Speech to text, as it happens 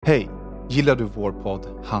Hej! Gillar du vår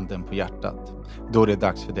podd Handen på hjärtat? Då är det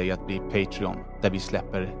dags för dig att bli Patreon, där vi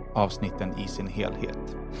släpper avsnitten i sin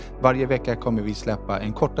helhet. Varje vecka kommer vi släppa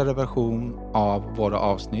en kortare version av våra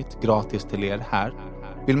avsnitt gratis till er här.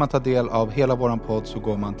 Vill man ta del av hela våran podd så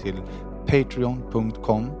går man till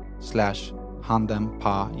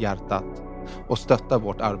patreon.com/handenpahjärtat och stöttar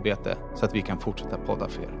vårt arbete så att vi kan fortsätta podda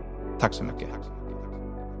för er. Tack så mycket!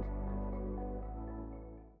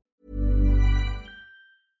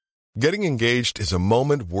 Getting engaged is a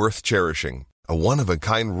moment worth cherishing. A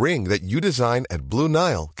one-of-a-kind ring that you design at Blue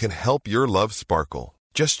Nile can help your love sparkle.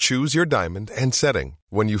 Just choose your diamond and setting.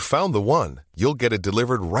 When you found the one, you'll get it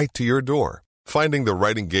delivered right to your door. Finding the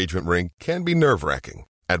right engagement ring can be nerve-wracking.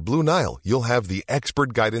 At Blue Nile, you'll have the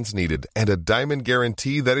expert guidance needed and a diamond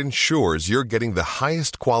guarantee that ensures you're getting the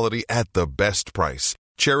highest quality at the best price.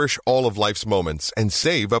 Cherish all of life's moments and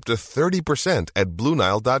save up to 30% at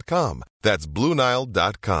BlueNile.com. That's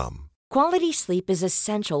BlueNile.com. Quality sleep is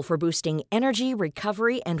essential for boosting energy,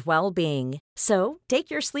 recovery, and well-being. So,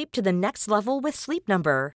 take your sleep to the next level with Sleep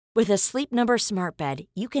Number. With a Sleep Number smart bed,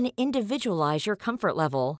 you can individualize your comfort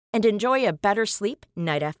level and enjoy a better sleep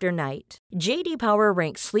night after night. J.D. Power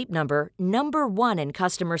ranks Sleep Number #1 in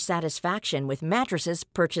customer satisfaction with mattresses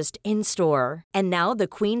purchased in-store. And now the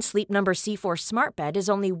Queen Sleep Number C4 smart bed is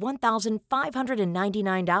only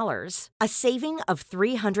 $1,599, a saving of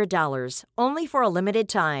 $300, only for a limited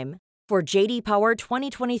time. For JD Power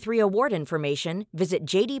 2023 award information,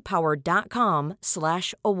 visit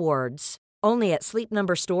jdpower.com/awards. Only at Sleep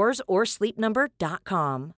Number stores or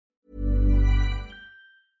sleepnumber.com.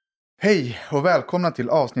 Hej och välkomna till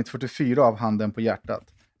avsnitt 44 av Handen på hjärtat.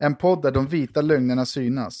 En podd där de vita lögnerna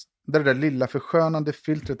synas. Där det där lilla förskönande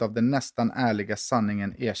filtret av den nästan ärliga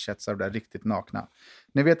sanningen ersätts av det där riktigt nakna.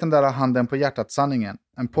 Ni vet den där Handen på hjärtat-sanningen.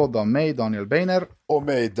 En podd av mig, Daniel Beiner. Och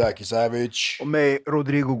mig, Daki Savage. Och mig,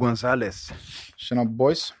 Rodrigo González. Tjena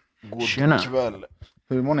boys. God Tjena. kväll.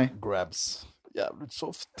 Hur mår ni? Grabs. Jävligt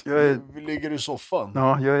soft. Vi ligger i soffan.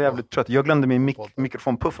 Ja, jag är jävligt trött. Jag glömde min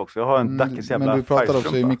mikrofonpuff också. Jag har en Dackis jävla Men du pratar också i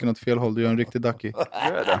färgstrumpa. micken åt fel håll. Du gör en riktig Dacki.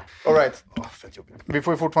 Gör det. All right. Fett jobbigt. Vi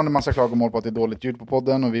får ju fortfarande massa klagomål på att det är dåligt ljud på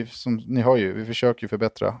podden. Och vi, som ni hör ju, vi försöker ju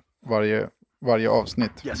förbättra varje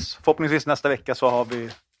avsnitt. Yes. Förhoppningsvis nästa vecka så har vi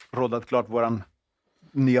rådat klart våran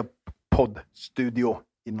nya poddstudio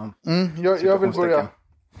inom Jag vill börja.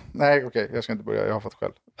 Nej, okej. Jag ska inte börja. Jag har fått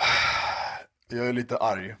själv. Jag är lite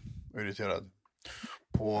arg och irriterad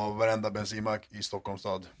på varenda bensinmack i Stockholms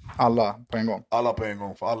stad. Alla på en gång. Alla på en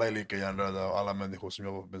gång, för alla är lika hjärnröda och alla människor som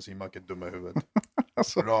jobbar på bensinmack är dumma i huvudet.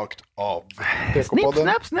 Alltså. Rakt av. Snipp,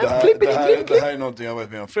 snap, Det här, klipp. det här är någonting jag har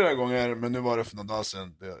varit med om flera gånger, men nu var det för några dagar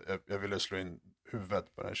sedan. Jag ville slå in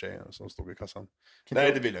huvudet på den här tjejen som stod i kassan.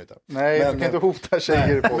 Nej, det vill jag inte. Nej, men, du kan inte hota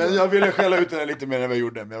tjejer på. Men jag ville skälla ut den lite mer än vad jag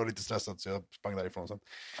gjorde. Men jag var lite stressad så jag sprang därifrån sen.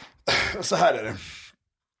 Så här är det.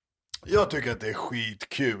 Jag tycker att det är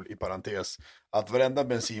skitkul, i parentes, att varenda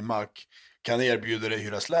bensinmack kan erbjuda dig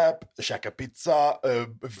hyra släp, käka pizza,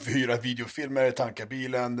 hyra videofilmer, tanka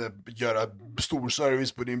bilen, göra stor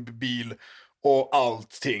service på din bil och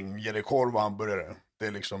allting. Ge dig korv och hamburgare. Det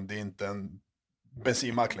är liksom, det är inte en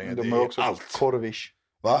bensinmack längre. De det är är också allt. korvish.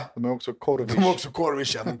 Va? De är också korvish. De är också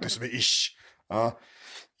korvish, någonting som är ish. Ja.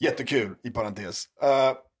 Jättekul, i parentes.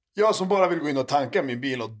 Jag som bara vill gå in och tanka min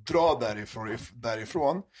bil och dra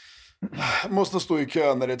därifrån måste stå i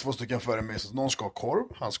kö när det är 2 stycken före mig. Så någon ska ha korv,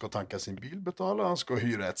 han ska tanka sin bil, betala, han ska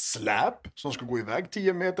hyra ett släp som ska gå iväg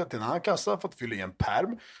 10 meter till en annan kassa för att fylla i en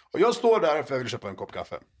perm. Och jag står där för jag vill köpa en kopp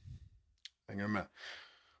kaffe. Hänger du med?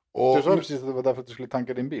 Och Du sa precis att det var därför att du skulle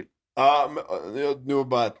tanka din bil. Ja, men nu var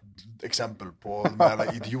bara ett exempel på de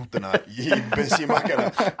här idioterna i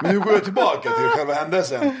bensinmackarna. Men nu går jag tillbaka till själva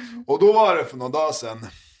händelsen. Och då var det för några dagar sedan.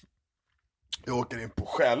 Jag åker in på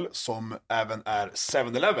Shell, som även är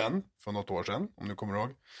 7-Eleven för något år sedan, om du kommer ihåg.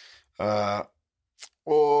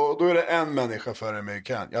 Och då är det en människa före mig i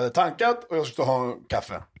kön. Jag hade tankat och jag skulle ha en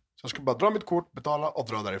kaffe. Så jag skulle bara dra mitt kort, betala och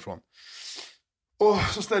dra därifrån. Och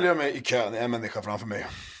så ställer jag mig i kön, en människa framför mig.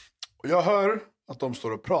 Och jag hör att de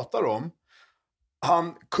står och pratar om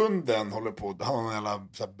kunden håller på, han har en jävla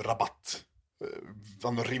så här, rabatt.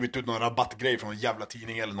 Han har rivit ut någon rabattgrej från en jävla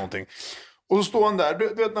tidning eller någonting. Och så står han där,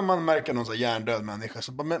 du vet när man märker någon så här hjärndöd människa,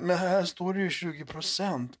 så bara, men här står det ju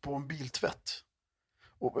 20% på en biltvätt.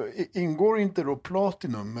 Och ingår inte då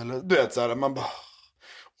Platinum eller, du vet så här, man bara.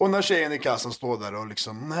 Och när tjejen i kassan står där och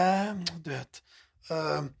liksom, nej, du vet.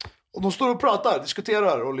 Och de står och pratar,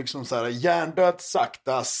 diskuterar och liksom så här hjärndöd,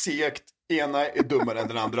 sakta, segt, ena är dummare än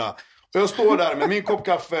den andra. Och jag står där med min kopp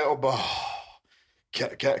kaffe och bara,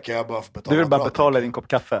 kan jag bara få betala? Du vill bara betala din kopp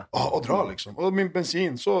kaffe? Ja, och dra liksom. Och min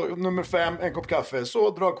bensin, så nummer 5, en kopp kaffe, så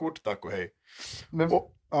dra kort, tack och hej. Men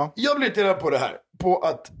Ja. Jag blir irriterad på det här. På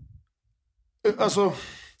att, alltså,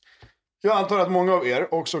 jag antar att många av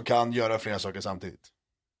er också kan göra flera saker samtidigt.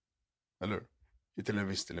 Eller hur? Till en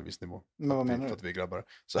viss nivå. Men vad menar du? För att vi grabbar.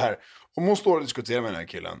 Så här, om hon står och diskuterar med den här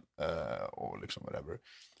killen och liksom whatever.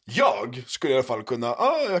 Jag skulle i alla fall kunna,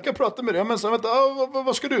 jag kan prata med dig, men sen vänta,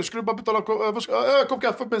 vad ska du? Ska du bara betala kopp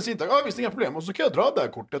kaffe och bensin? Visst, inga problem. Och så kan jag dra det här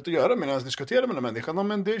kortet och göra medan jag diskuterar med den människan. Ja,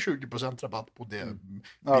 men det är 20% rabatt på det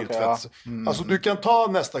biltvätt. Okay, ja. Alltså du kan ta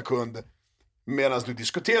nästa kund medan du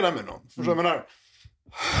diskuterar med någon. Förstår du vad jag menar?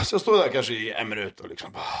 Så jag står där kanske i 1 minut och liksom,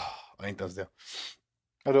 inte ens det.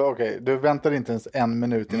 Okej, du väntar inte ens 1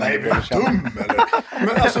 minut innan. Nej, blir du dum eller?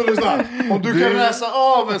 Men alltså lyssna, om du kan läsa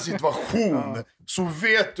av en situation så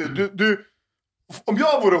vet du om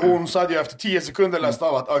jag vore hon så hade jag efter 10 sekunder läst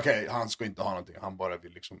av att okej, han ska inte ha någonting, han bara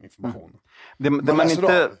vill liksom information.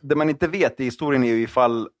 Det man inte vet i historien är ju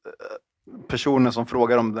ifall personen som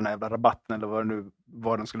frågar om den här jävla rabatten eller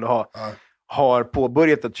vad den skulle ha har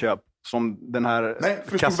påbörjat ett köp. Som den här nej,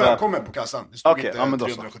 för det stod välkommen på kassan. Det stod inte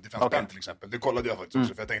 375 spänn till exempel. Det kollade jag faktiskt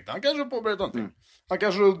också. För jag tänkte, han kanske har påbörjat någonting. Han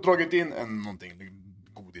kanske har dragit in någonting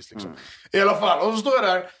godis liksom. I alla fall, och så står jag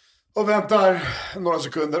där och väntar några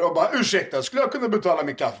sekunder och bara, ursäkta, skulle jag kunna betala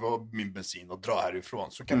min kaffe och min bensin och dra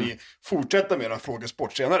härifrån? Så kan ni fortsätta med en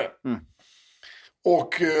frågesport senare.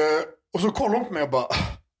 Och så kollar hon på mig och bara,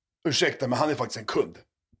 ursäkta, men han är faktiskt en kund.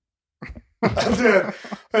 Alltså,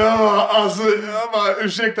 jag bara,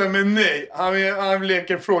 ursäkta men nej. Han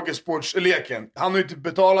leker frågesportsleken. Han har ju inte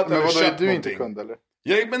betalat eller köpt någonting. Men du inte kund eller?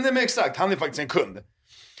 Ja, men exakt, han är faktiskt en kund.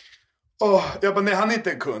 Jag bara, nej, han är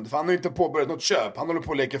inte en kund. För han har inte påbörjat något köp. Han håller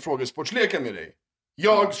på att leka frågesportsleken med dig.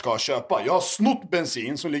 Jag ska köpa. Jag har snott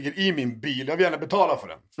bensin som ligger i min bil. Jag vill gärna betala för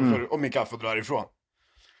den. Om min kaffe drar ifrån.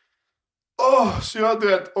 Så jag, du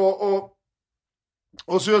vet,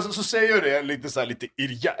 och så säger jag det lite så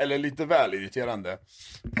här, lite väl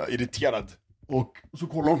irriterad. Och så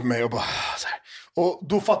kollar hon på mig och bara så här. Och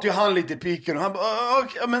då fattar ju han lite piken och han bara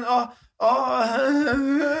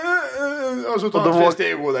och så tar han 3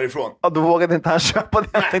 steg och går därifrån. Ja, då vågade inte han köpa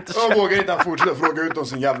det. Jag vågade inte han fortsätta fråga ut om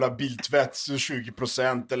sin jävla biltvätt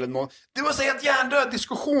 20% eller något. Det var så helt hjärndöd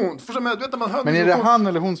diskussion. Men är det han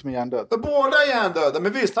eller hon som är hjärndöd? Båda är hjärndöda.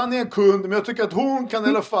 Men visst, han är en kund. Men jag tycker att hon kan i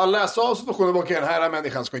alla fall läsa av situationen. Okej, den här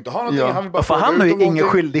människan ska inte ha någonting. Ja. Han vill bara för han har ju ingen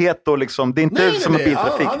skyldighet då liksom. Det är inte som en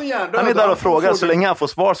biltrafik. Han är där och frågar. Så länge han får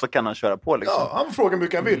svar så kan han köra på liksom. Ja, han får fråga hur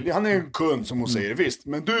mycket han vill. Han är en kund som hon säger, visst.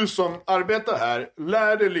 Men du som arbetar här,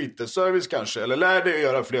 lär dig lite service kanske. Eller lär dig att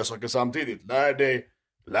göra fler saker samtidigt. Lär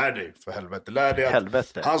dig för helvete. Lär dig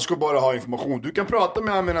att han ska bara ha information. Du kan prata med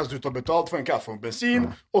honom medan du tar betalt för en kaffe och bensin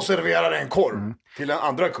och servera en korv till en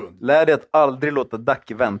andra kund. Lär dig att aldrig låta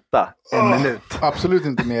Ducky vänta 1 minut. Absolut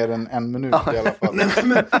inte mer än 1 minut i alla fall.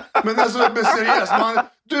 men alltså, seriöst,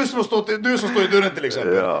 du som står i dörren till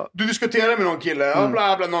exempel. Ja. Du diskuterar med någon kille,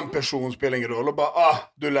 bla bla, någon person spelar ingen roll och bara,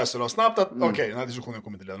 du läser då snabbt att okej, den här diskussionen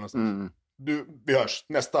kommer inte leda någonstans. Vi hörs,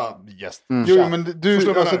 nästa gäst. Jo, men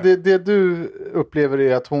det du upplever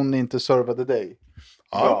är att hon inte servade dig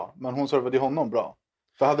bra, men hon servade honom bra.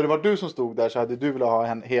 För hade det varit du som stod där så hade du velat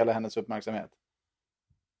ha hela hennes uppmärksamhet.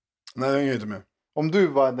 Nej, det är inte med. Om du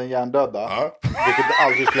var den hjärndöda, vilket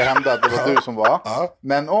aldrig skulle hända att det var du som var,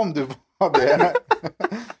 men om du var det...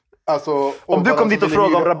 Alltså, om du kom dit och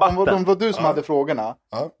frågade om rabatten. Om det var du som hade frågorna,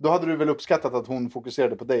 då hade du väl uppskattat att hon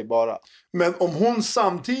fokuserade på dig bara. Men om hon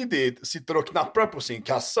samtidigt sitter och knappar på sin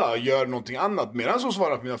kassa och gör någonting annat medan hon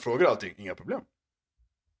svarar på mina frågor och allting, inga problem.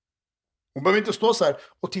 Hon behöver inte stå så här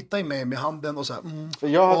och titta i mig med handen och så här.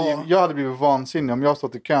 Jag hade blivit vansinnig om jag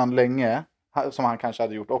stått i kön länge, som han kanske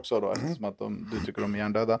hade gjort också då, eftersom att du tycker de är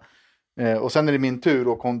hjärndöda. Och sen är det min tur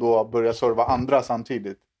och hon då börjar serva andra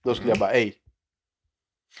samtidigt. Då skulle jag bara,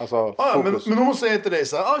 alltså, men hon säger till dig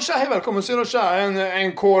så här, tja, hej, välkommen, ser du, tja,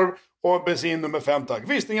 en korv och bensin nummer 5, tack.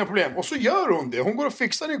 Visst, inga problem. Och så gör hon det. Hon går och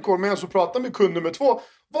fixar din korv medan hon pratar med kund nummer 2.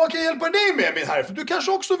 Vad kan jag hjälpa dig med, min herre? För du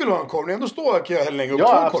kanske också vill ha en korv. Ändå står jag här länge upp 2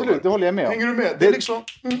 korvar. Ja, absolut, det håller jag med om. Hänger du med? Det är liksom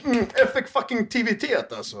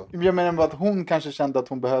effektivitet alltså. Jag menar att hon kanske kände att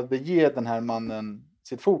hon behövde ge den här mannen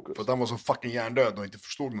sitt fokus. För att han var så fucking hjärndöd och inte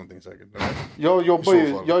förstod någonting säkert. Jag jobbar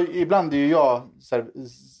ju, ibland är ju jag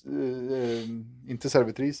inte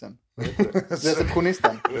servitrisen.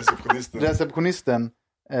 Receptionisten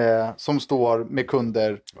som står med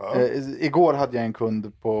kunder. Igår hade jag en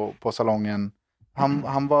kund på salongen.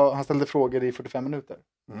 Han ställde frågor i 45 minuter.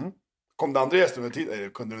 Kom det andra gäster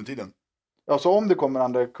under tiden? Ja, så om det kommer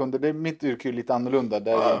andra kunder, det är mitt yrke är lite annorlunda.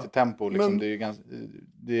 Där är det inte tempo. Liksom.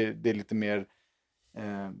 Det är lite mer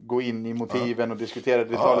gå in i motiven och diskutera.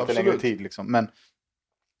 Det tar lite längre tid. Liksom. Men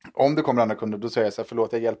Om det kommer andra kunder, då säger jag så här,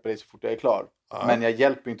 förlåt, jag hjälper dig så fort jag är klar. Men jag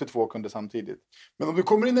hjälper inte 2 kunder samtidigt. Men om du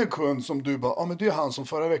kommer in en kund som du bara, men det är han som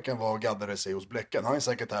förra veckan var och gaddade sig hos Bläcken. Han är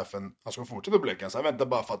säkert här för han ska fortsätta Bläcken. Så han väntar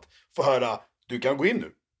bara för att få höra, du kan gå in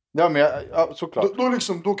nu. Ja, men såklart.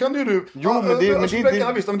 Då kan ju du... Jo, men det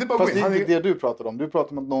är bara fast det är det du pratar om. Du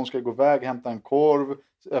pratar om att någon ska gå iväg, hämta en korv,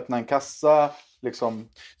 öppna en kassa, liksom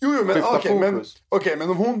men okej, men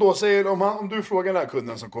om hon då säger, om du frågar den här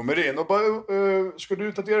kunden som kommer in och bara, ska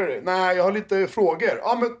du tatuera dig? Nej, jag har lite frågor.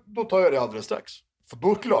 Ja, men då tar jag det alldeles strax. För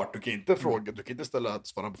då är det klart, du kan inte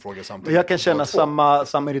svara på frågor samtidigt. Jag kan känna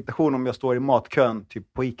samma irritation om jag står i matkön,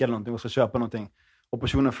 typ på Ica eller någonting, och ska köpa någonting. Och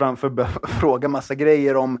personen framför frågar massa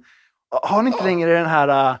grejer om, har ni inte längre den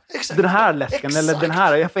här läsken eller den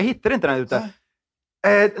här? Jag hittar inte den ute.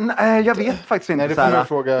 Jag vet faktiskt inte. Nej, det får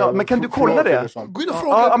fråga, men kan du kolla det? Gå in och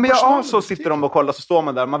fråga. Så sitter de och kollar, så står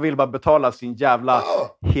man där. Man vill bara betala sin jävla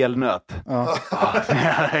helnöt. Och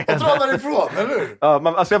dra därifrån, eller?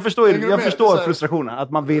 Ja, jag förstår frustrationen.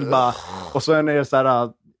 Att man vill bara... Och så är det så här...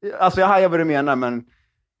 Alltså jag hajar vad du menar, men...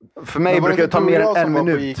 För mig brukar det ta mer än en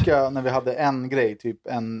minut. På Ica, när vi hade en grej, typ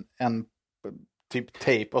en typ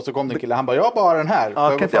tejp, och så kom det en kille, han bara, jag har bara den här. Ja,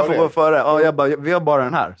 kan inte jag få gå före? Ja, jag bara, vi har bara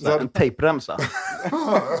den här. Så en tejpremsa.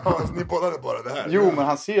 Ni bollade bara det här. Jo, men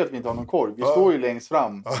han ser att vi inte har någon korv. Vi står ju längst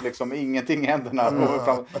fram, liksom ingenting händer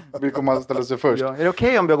när vi kommer att ställa sig först. Ja, är det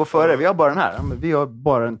okej om jag går före? Vi har bara den här. Ja, men vi har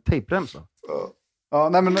bara en tejpremsa. Ja,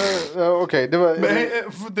 nej men okej, det var...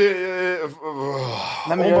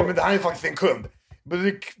 Men han är faktiskt en kund.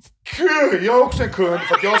 Jag är också en kund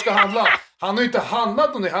för att jag ska handla. Han har inte handlat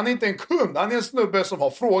någonting. Han är inte en kund. Han är en snubbe som har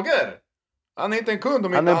frågor. Han är inte en kund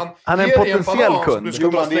om inte han är en potentiell kund.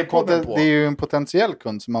 Det är ju en potentiell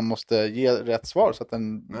kund som man måste ge rätt svar så att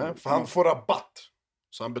den... Nej, för han får rabatt.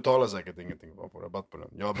 Så han betalar säkert ingenting. Han får rabatt på den.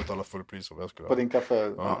 Jag betalar full pris vad jag skulle ha. På din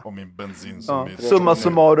kaffe? Ja, och min bensin som är... Summa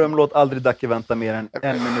summarum, låt aldrig Dacke vänta mer än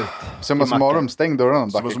en minut. Summa summarum, stäng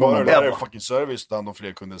dörren. Summa summarum, det är fucking service där de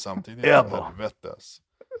fler kunder samtidigt. Helvetes.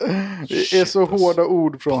 Det är så hårda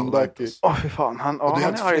ord från Dacke. Fy fan. Och det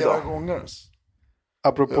har hänt flera gånger.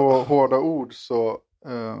 Apropå hårda ord så...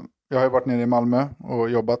 jag har ju varit nere i Malmö och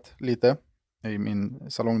jobbat lite. I min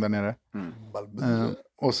salong där nere.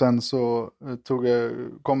 Och sen så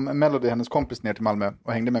kom Melody, hennes kompis, ner till Malmö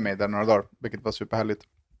och hängde med mig där några dagar, vilket var superhärligt.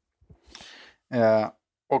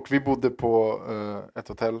 Och vi bodde på ett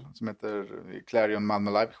hotell som heter Clarion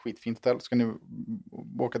Malmö Live, skitfint hotell. Ska ni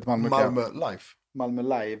åka till Malmö? Malmö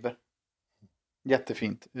Live.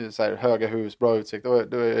 Jättefint, så här, höga hus, bra utsikt, och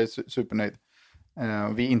jag är supernöjd.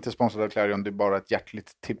 Vi är inte sponsrade av Clarion, det är bara ett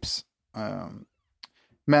hjärtligt tips.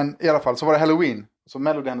 Men i alla fall så var det Halloween. Så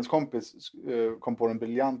Melody, hennes kompis, kom på den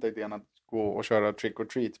briljanta idén att gå och köra trick or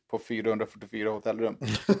treat på 444 hotellrum.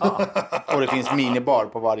 Och det finns minibar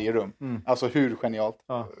på varje rum. Alltså hur genialt.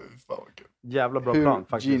 Jävla bra plan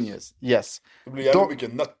faktiskt. Genius, yes. Det blir jävla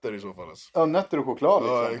mycket nötter i så fall. Alltså. Ja, nötter och choklad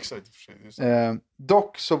liksom. Ja, exakt.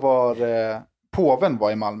 Dock så var påven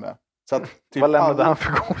var i Malmö. Så att, typ vad lämnade han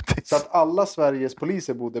för godis? Så att alla Sveriges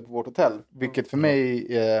poliser bodde på vårt hotell. Vilket för mig,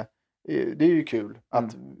 det är ju kul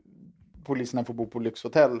att poliserna får bo på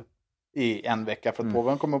lyxhotell i en vecka för att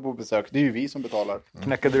påven kommer på besök. Det är ju vi som betalar.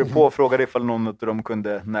 Knackade du på och frågade ifall någon av dem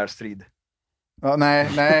kunde närstrid? Ja, nej.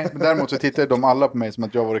 Men däremot så tittade de alla på mig som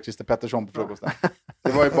att jag var Christer Pettersson på frukosten.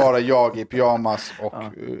 Det var ju bara jag i pyjamas och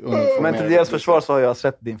men till deras försvar så har jag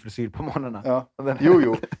sett din frisyr på morgnarna. Ja.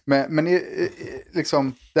 Jo. Men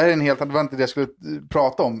liksom, det här är en helt annan, det jag skulle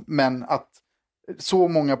prata om. Men att så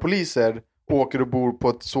många poliser åker och bor på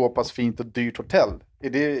ett så pass fint och dyrt hotell. Är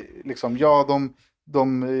det liksom,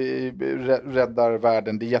 de räddar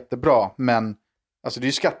världen, det är jättebra. Men alltså det är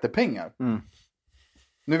ju skattepengar.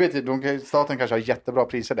 Nu vet jag, staten kanske har jättebra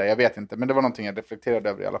priser där, jag vet inte. Men det var någonting jag reflekterade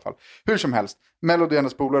över i alla fall. Hur som helst, Melody och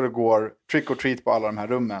hennes polare går trick or treat på alla de här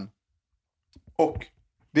rummen. Och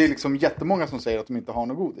det är liksom jättemånga som säger att de inte har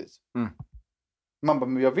något godis. Man bara,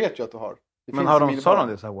 men jag vet ju att du har. Men sa de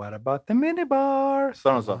det så här, what about the minibar?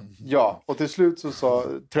 Sa de så? Ja, och till slut så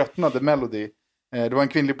tröttnade Melody. Det var en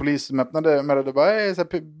kvinnlig polis som öppnade Melody och bara, så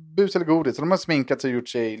här, bus eller godis. Så de har sminkat sig och gjort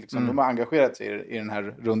sig, liksom, de har engagerat sig i den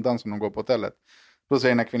här rundan som de går på hotellet. Då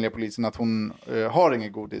säger den här kvinnliga polisen att hon har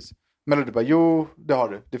inget godis. Melody bara, jo, det har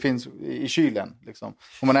du. Det finns i kylen. Liksom.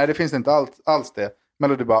 Hon bara, nej, det finns inte alls det.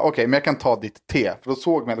 Melody bara, okej, men jag kan ta ditt te. För då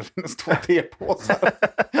såg Melody att det stod tepåsar.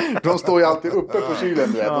 De står ju alltid uppe på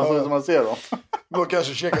kylen, du vet. Så som man ser dem. Du har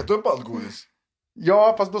kanske käkat upp allt godis.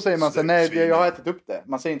 Ja, fast då säger man så nej, jag har ätit upp det.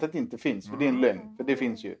 Man säger inte att det inte finns, för det är en lögn. För det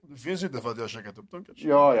finns ju. Det finns ju inte för att jag har käkat upp dem kanske.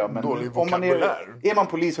 Ja, men om man är man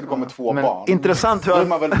polis och det kommer 2 barn. Intressant hur då är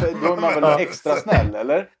man väl extra snäll,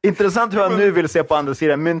 eller? Intressant hur han nu vill se på andra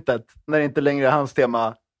sidan myntet. När det inte längre är hans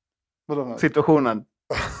tema situationen.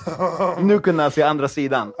 Nu kunde jag se andra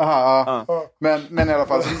sidan. Aha, ja. Men i alla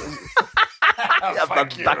fall.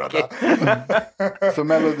 Så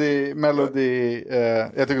Melody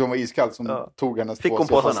jag tycker de var iskall som tog hennes fick hon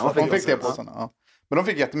påsarna. Hon fick det påsarna, ja. Men de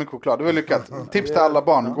fick jättemycket choklad. Det var lyckat. Tips till alla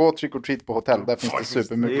barn. Gå trick or treat på hotell. Där finns det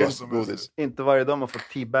supermycket godis. Inte varje dag man får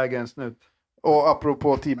teabagga en snut. Och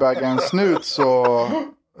apropå teabagga en snut så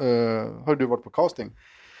har du varit på casting?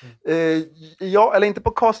 Ja, eller inte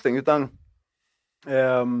på casting utan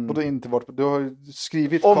och du, inte varit på, du har ju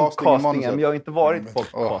skrivit om castingen, men jag har inte varit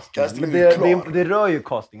på casting. Men det rör ju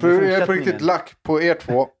casting. Jag är på riktigt lack på er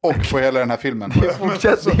två och på hela den här filmen.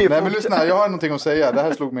 Nej men lyssna, jag har någonting att säga. Det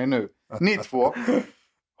här slog mig nu. Ni två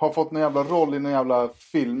har fått någon jävla roll i någon jävla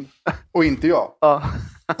film och inte jag. Ja.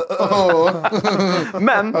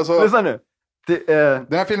 Men, alltså, lyssna nu.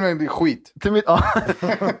 Den här filmen är skit. Till mitt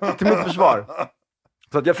försvar.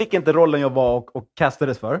 Så att jag fick inte rollen jag var och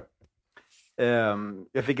kastades för.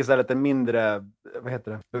 Jag fick istället en mindre, vad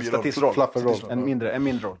heter det? Statistroll. En mindre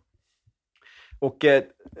roll. Och det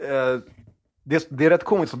är rätt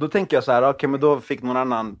komiskt. Så då tänker jag så här, okej, men då fick någon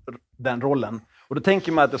annan den rollen. Och då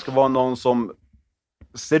tänker man att det ska vara någon som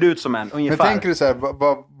ser ut som en, ungefär. Men tänker du så här,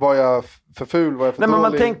 var jag för ful, var jag för dålig? Men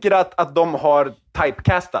man tänker att de har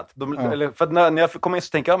typecastat. Eller, för att när jag kommer in så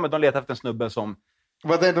tänker jag, men de letar efter en snubbe som...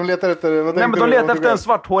 De letar efter... Nej, men de letar efter en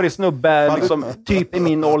svarthårig snubbe, liksom, typ i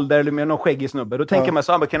min ålder, eller med någon skäggig snubbe. Då tänker man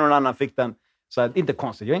så här, kan någon annan fick den... Så här, inte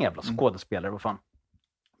konstigt, jag är en jävla skådespelare, vad fan.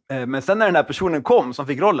 Men sen när den här personen kom, som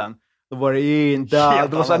fick rollen, då var det inte...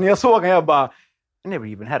 Det var så här, när jag såg den, jag bara... I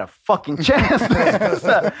never even had a fucking chance.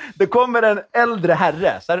 Här, det kommer en äldre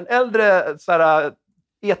herre. Så här, en äldre så här,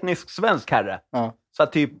 etnisk svensk herre. Ja. Så här,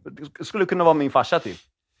 typ, skulle kunna vara min farsa typ.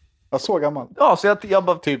 Jag så gammal. Ja, så jag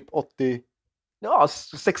bara... Typ 80... Ja,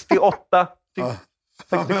 68. Typ.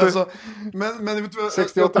 67. Alltså, men vet du,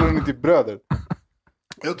 68 är ni typ bröder.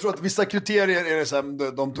 Jag tror att vissa kriterier är det så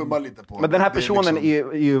här, de tummar lite på. Men den här personen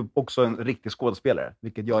är ju också en riktig skådespelare,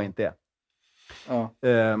 vilket jag inte är. Ja.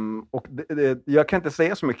 Och jag kan inte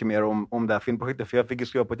säga så mycket mer om det här filmprojektet, för jag fick ju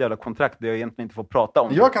skriva på ett jävla kontrakt där jag egentligen inte får prata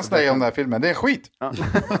om. Jag kan säga om den här filmen, det är skit. Ja.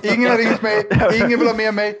 Ingen har ringt mig, ingen vill ha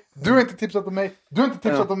med mig. Du har inte tipsat om mig, du har inte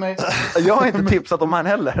tipsat om mig. Jag har inte tipsat om han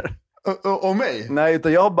heller. Om mig? Nej,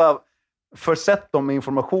 utan jag har bara försett dem med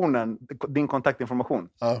informationen, din kontaktinformation,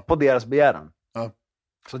 på deras begäran.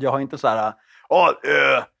 Så jag har inte så här...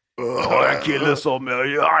 Jag har en kille som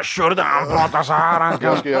jag körde, han pratar så här.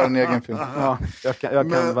 Jag ska göra en egen film. Ja, jag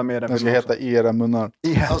kan vara med i den. Den ska heta Era munnar.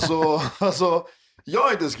 Alltså, jag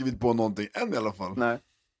har inte skrivit på någonting än i alla fall. Nej.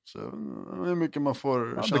 Så hur mycket man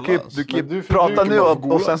får Du kan prata nu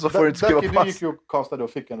och sen så får du inte skriva fast. Du gick ju och castade och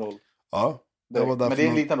fick en roll. Ja. Men det är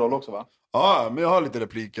en liten roll också, va? Ja, men jag har lite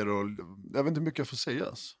repliker och jag vet inte hur mycket jag får säga.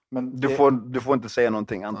 Men du får inte säga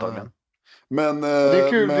någonting antagligen. Ja. Men, det är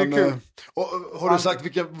kul, det är kul. Har du sagt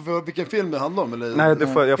vilken film det handlar om? Eller? Nej,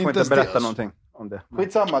 jag får inte berätta någonting om det.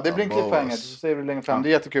 Skitsamma, det blir en cliffhanger. Så säger du längre fram. Det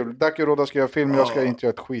är jättekul. Dacke och Rodda ska göra film, jag ska inte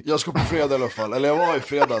göra ett skit. Jag ska på fredag i alla fall. Eller jag var i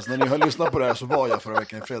fredags. När ni har lyssnat på det här så var jag förra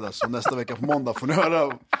veckan i fredags. Så nästa vecka på måndag får ni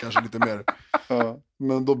höra kanske lite mer.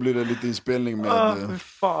 Men då blir det lite inspelning med...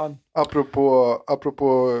 fan.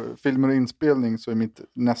 Apropå filmer och inspelning så är mitt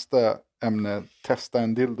nästa ämne testa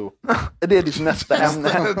en dildo. Det är ditt nästa ämne.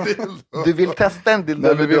 Du vill testa en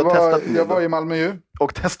dildo? Nej, jag var i Malmö ju.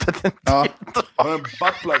 Och testade en dildo. Har en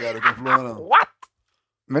buttplug här, du kan få låna den. What?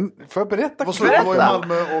 Men får jag berätta? Vad slår du var i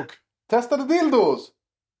Malmö och... Testade dildos?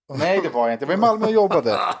 Nej, det var jag inte. Jag var i Malmö och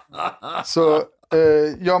jobbade. Så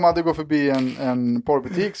jag och Madde går förbi en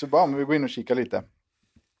porrbutik, så bara, men vi går in och kikar lite.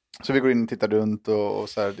 Så vi går in och tittar runt och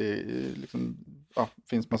så här, det liksom,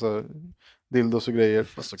 finns massa dildos och grejer.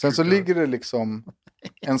 Sen så ligger det liksom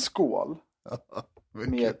en skål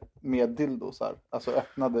med dildos här. Alltså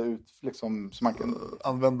öppnade ut liksom, så man kan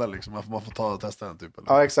använda liksom, man får ta och testa den typ. Eller?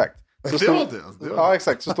 Ja, exakt. Ja,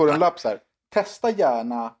 exakt. Så står det en lapp så här. Testa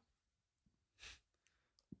gärna.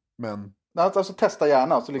 Men alltså testa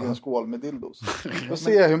gärna, och så ligger en skål med dildos. Då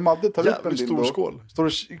ser jag hur Madde tar upp en dildo. Stor skål. Står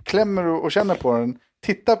och klämmer och känner på den.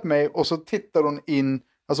 Tittar på mig och så tittar hon in,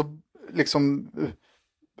 alltså liksom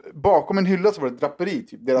bakom en hylla så var det ett draperi,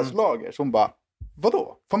 typ deras lager. Så hon bara,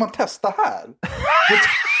 vadå? Får man testa här?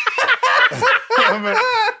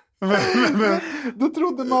 Då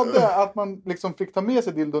trodde Madde att man liksom fick ta med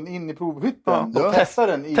sig dildon in i provhytten och testa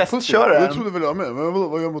den i testköra den. Det trodde väl jag med. Men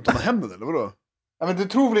vad gör man mot de här hämnden eller vadå? Ja, men du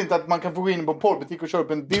tror väl inte att man kan få gå in på en porrbutik och köra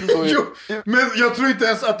upp en dildo? Jo, men jag tror inte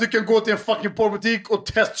ens att du kan gå till en fucking porrbutik och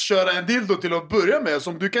testköra en dildo till att börja med. Så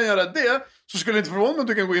om du kan göra det så skulle det inte förvåna mig att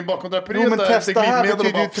du kan gå in bakom draperiet. Jo, men testa här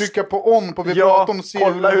betyder ju trycka på on på vibratorn och se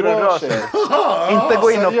kolla hur den rör sig. Inte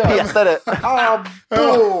gå in och peta det. Alltså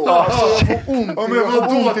jag får ont. Men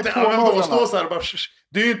vadå? Stå så här bara,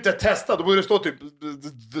 det är ju inte testa. Då borde det stå typ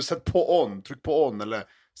sätt på on, tryck på on eller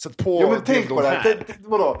sätt på. Jo, men tänk på det här.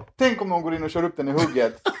 Vadå? Tänk om någon går in och kör upp den i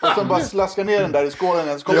hugget och sen bara slaskar ner den där i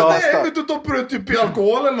skålen. Så kommer nästa. Nej, men du doppar det typ i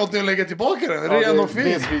alkohol eller någonting och lägger tillbaka den. Ren och fin.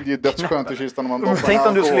 Det svider ju dödsskönt i kistan om man doppar. Tänk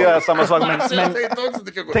om du skulle göra samma sak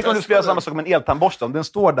tänk om du skulle göra samma sak med en eltandborste. Om den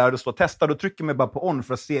står där och du står och testar, då trycker man bara på on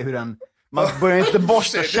för att se hur den... Man börjar inte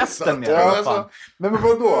borsta käften med. Nej, men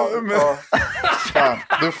vadå? Fan,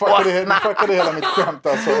 du fuckade hela mitt skämt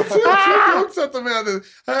alltså. Jag trodde också att de hade...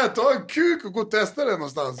 Här, ta en kuk och gå och testa det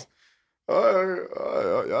någonstans.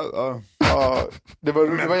 Det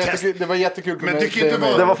var jättekul. Men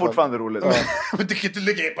det var fortfarande roligt. Men du kan inte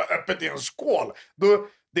lägga bara öppet i en skål.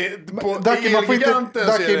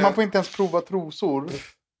 Man får inte ens prova trosor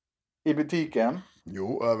i butiken.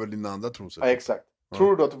 Jo, över dina andra trosor. Ja, exakt.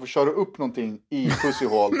 Tror du att du får köra upp någonting i pussy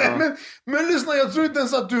hall? men lyssna, jag tror inte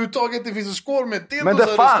ens att du taget det finns en skål med det. Men det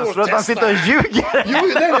fanns, för att han sitter och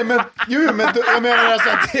ljuger. Men jag menar alltså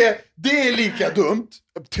att det är lika dumt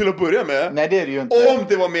till att börja med. Nej, det är det ju inte. Om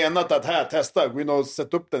det var menat att här, testa, gå in och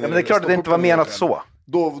sätta upp den. Ja, men det är klart att det inte var menat så.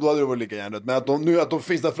 Då hade det varit lika hjärndött. Men att de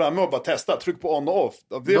finns där framme och bara testa, tryck på on och off.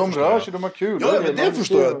 De rör sig, de har kul. Ja, men det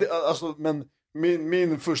förstår jag. Alltså, men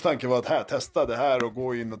min första tanke var att här, testa det här och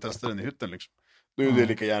gå in och testa den i hytten liksom. Då är det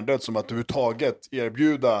lika hjärndött som att du överhuvudtaget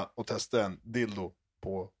erbjuda och testa en dildo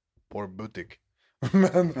på porrbutik.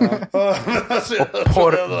 Men... alltså,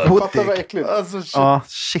 porrbutik. Vad äckligt. Alltså, shit. Ja,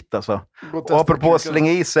 shit alltså. Och apropå att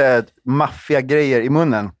slänga i sig maffiagrejer i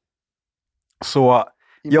munnen. Så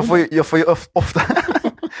jag får ju ofta...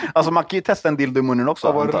 Alltså man kan ju testa en dildo i munnen också.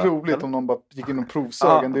 Det var roligt om någon bara gick in och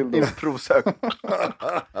provsög en dildo. Provsög.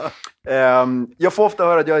 Jag får ofta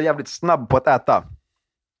höra att jag är jävligt snabb på att äta.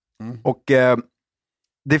 Och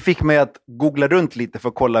det fick mig att googla runt lite för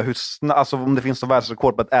att kolla hur alltså om det finns något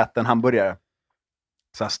världsrekord på att äta en hamburgare.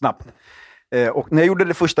 Så här snabbt. Och när jag gjorde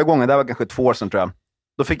det första gången, det var kanske 2 år sedan tror jag.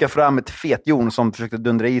 Då fick jag fram ett fetjon som försökte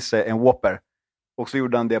dundra i sig en Whopper. Och så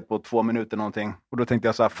gjorde han det på 2 minuter någonting. Och då tänkte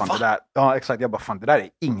jag så här, fan det där... Ja, exakt. Jag bara, fan det där är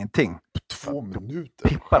ingenting. På 2 minuter?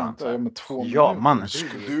 Pippar han. Ja, man.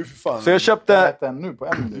 Fan. Så jag köpte...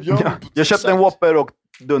 Jag köpte en Whopper och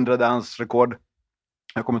dundrade hans rekord.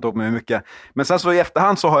 Jag kommer inte ihåg hur mycket. Men sen så i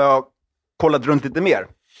efterhand så har jag kollat runt lite mer.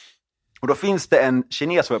 Och då finns det en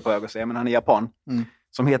kines, var jag på väg att säga, men han är japan.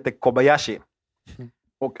 Som heter Kobayashi.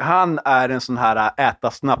 Och han är en sån här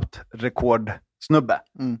äta snabbt rekordsnubbe.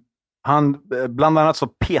 Han, bland annat så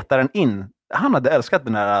petar den in. Han hade älskat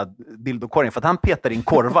den här dildokorgen för att han petar in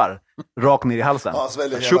korvar rakt ner i halsen.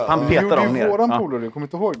 Han petar dem ner. Våran polare, jag kommer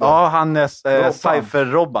inte ihåg det. Ja, han är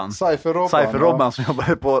Cypher-Robban. Cypher-Robban som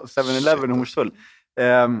jobbar på 7-Eleven i Hornstull.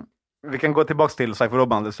 Vi kan gå tillbaka till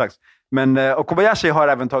Cypher-Robban alldeles strax. Men och Kobayashi har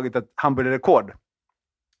även tagit ett hamburgerrekord.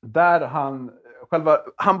 Där själva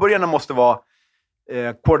hamburgarna måste vara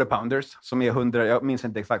quarter pounders som är 100, jag minns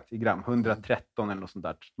inte exakt i gram, 113 eller något sånt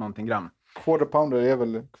där, någonting gram. Quarter pounder är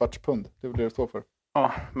väl kvartspund, det är väl det står för.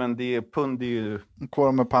 Ja, men det är pund är ju...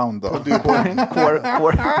 Quarter med pound då. Quarter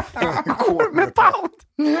med pound!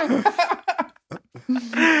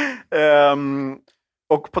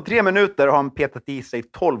 Och på 3 minuter har han petat i sig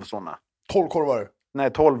 12 sådana. 12 korvar? Nej,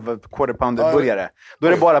 12 quarter pounder burgare. Då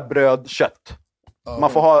är det bara bröd, kött. Man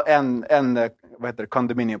får ha en vad heter det,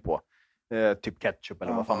 condominium på. Typ ketchup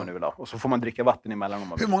eller vad fan man nu vill ha. Och så får man dricka vatten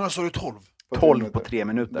emellan. Hur många sa du 12? 12 på 3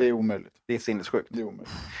 minuter. Det är omöjligt. Det är sinnessjukt.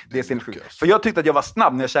 Det är sinnessjukt. För jag tyckte att jag var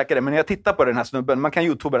snabb när jag käkade. Men när jag tittar på den här snubben. Man kan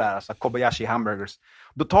youtuba det här. Alltså Kobayashi hamburgers.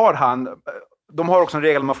 Då tar han... De har också en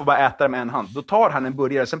regel. Man får bara äta den med en hand. Då tar han en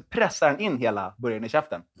burgare. Sen pressar han in hela burgaren i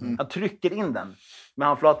käften. Han trycker in den. Med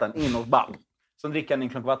handflatan in och bara. Sen dricker han en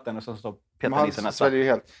klunk vatten. Och så petar han i sig nästa.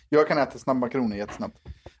 Helt. Jag kan äta snabbmakaroner jättesnabbt.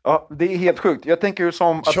 Ja, det är helt sjukt. Jag tänker ju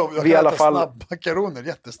som att vi i alla fall... Snabbmakaroner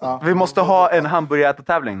jättesnabbt. Vi måste ha en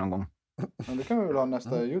hamburgerätartävling någon gång. Men det kan vi väl ha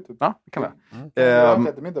nästa YouTube. Ja, det kan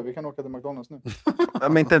vi. Vi kan åka till McDonalds nu.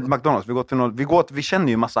 Men inte till McDonalds. Vi känner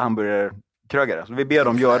ju massa hamburgerkrögare. Så vi ber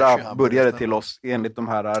dem göra burgare till oss enligt de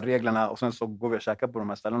här reglerna. Och sen så går vi och käkar på de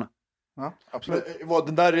här ställena. Ja, absolut. Men, var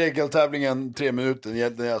den där regeltävlingen 3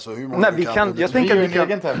 minuter? Alltså, hur många nej, vi kan... Jag tänker att vi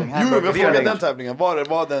kan... tävling. Jo, jag frågade den tävlingen.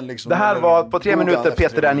 Var den liksom... Det här var på 3 minuter.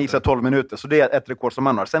 Peter där Nisa 12 minuter. Så det är ett rekord som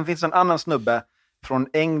han har. Sen finns en annan snubbe från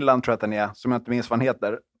England, tror jag att han är. Som jag inte minns vad han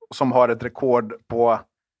heter. Som har ett rekord på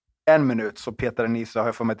 1 minut. Så Peter Nisa har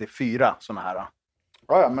jag för mig till 4 sådana här.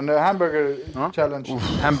 Ja, men hamburger challenge.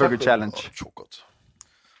 Hamburger challenge. Tjockat.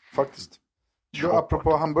 Faktiskt. Ja,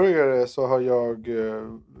 apropå hamburgare så har jag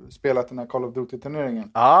spelat den här Call of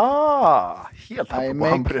Duty-turneringen. Helt apropå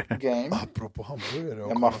hamburgare. Game. Apropå hamburgare.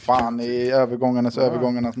 Ja, men fan, i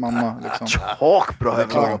övergångarnas mamma. Liksom. Tjock bra. Jag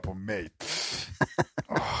klagar på mig.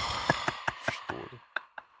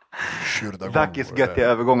 Dackis göttiga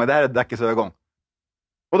övergångar. Det här är Dackis övergång.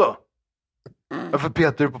 Och då? Varför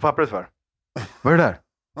petar du på pappret för? Vad är det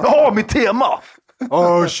där? Mitt tema!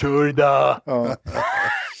 Körda! Ja.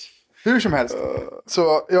 Hur som helst.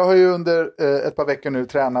 Så jag har ju under ett par veckor nu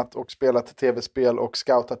tränat och spelat tv-spel och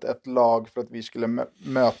scoutat ett lag för att vi skulle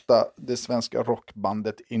möta det svenska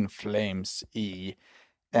rockbandet In Flames i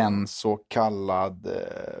en så kallad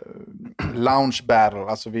lounge battle.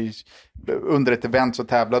 Alltså under ett event så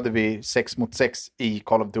tävlade vi 6 mot 6 i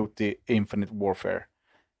Call of Duty Infinite Warfare.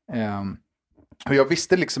 Och jag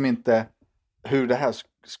visste liksom inte hur det här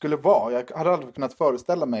skulle vara. Jag hade aldrig kunnat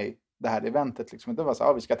föreställa mig det här eventet. Liksom. Det var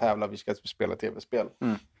så vi ska tävla, vi ska spela tv-spel.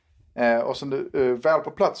 Och så väl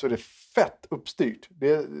på plats så är det fett uppstyrt.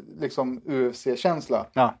 Det är liksom UFC-känsla.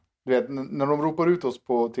 Ja. Du vet, när de ropar ut oss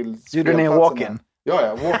till gjorde ni walk-in?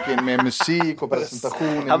 Ja, walk-in med musik och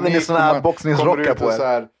presentation. Hade ni såna här boxningsrockar på er? Så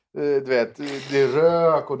här, du vet, det är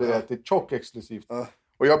rök och det är tjock exklusivt.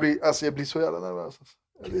 Och jag blir så jävla nervös.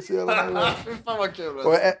 Jag blir så jävla nervös. Fan vad kul.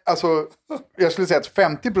 Och, alltså, jag skulle säga att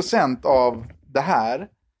 50% av det här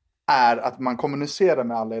är att man kommunicerar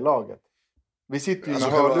med alla i laget. Vi sitter ju med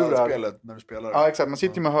hörlurar. Spelet, när du spelar. Ja, exakt. Man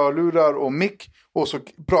sitter med hörlurar och mick och så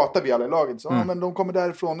pratar vi alla i laget. Så, men de kommer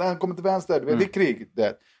därifrån, de kommer till vänster, det är krig.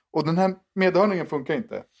 Det. Och den här medhörningen funkar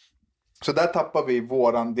inte. Så där tappar vi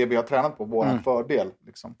det vi har tränat på, våran fördel.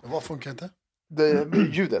 Liksom. Vad funkar inte?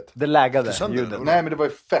 Ljudet. Det lägade ljudet. Nej, men det var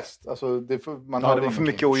ju fest. Alltså, det var för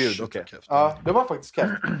mycket oljud. Okay. Ja, det var faktiskt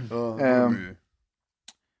kul.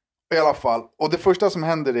 I alla fall. Och det första som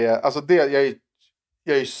händer är, alltså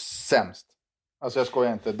jag är sämst. Alltså jag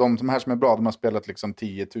skojar inte. De här som är bra, de har spelat liksom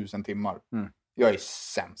 10 000 timmar. Jag är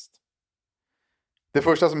sämst. Det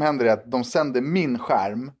första som händer är att de sänder min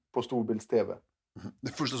skärm på storbilds-tv.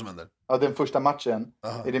 Det första som händer? Ja, den första matchen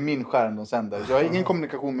är det min skärm de sänder. Jag har ingen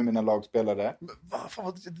kommunikation med mina lagspelare.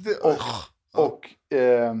 Och det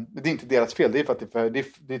är inte deras fel. Det är för att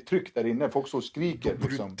det är tryck där inne. Folk så skriker. Du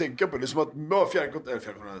liksom. tänka på det. Det är som att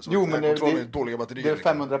fjärrkontrollen. Jo, men det är dåliga batterier. Det är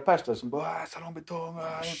 500 pers där som bara salonbetong.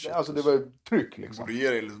 Alltså det var tryck liksom. Det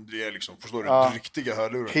ger liksom, förstår du, riktiga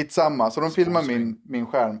hörlurar. Skitsamma. Så de filmar min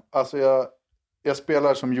skärm. Alltså jag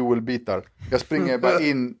spelar som Joel-bitar. Jag springer bara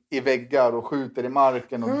in i väggar och skjuter i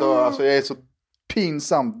marken och dör. Alltså jag är så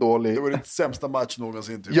pinsamt dålig. Det var din sämsta match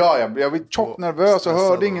någonsin. Typ. Ja, jag var tjock nervös och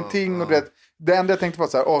hörde ingenting. Och det enda jag tänkte var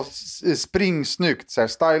så här, spring snyggt, så här,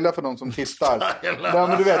 styla för de som tittar. Ja,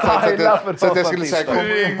 men du vet, så att jag skulle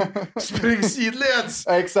säga spring sidleds.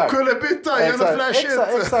 Exakt. Kullerbytta genom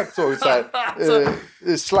flashet. Exakt så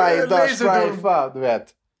här, slida, strifa, du vet.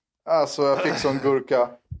 Alltså jag fick sån gurka.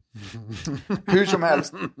 Hur som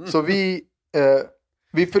helst. Så vi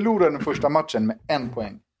förlorade den första matchen med 1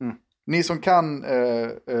 poäng. Ni som kan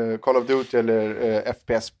Call of Duty eller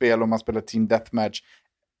FPS-spel om man spelar Team Deathmatch.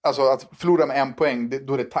 Alltså att förlora med 1 poäng,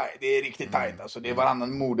 då är det tight. Det är riktigt tight. Alltså det är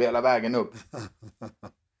varannan mord hela vägen upp.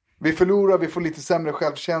 Vi förlorar, vi får lite sämre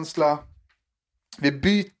självkänsla. Vi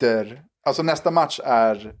byter. Alltså nästa match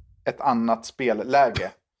är ett annat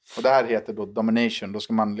spelläge. Och det här heter då Domination. Då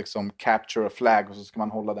ska man liksom capture a flag och så ska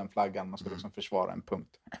man hålla den flaggan. Man ska liksom försvara en punkt.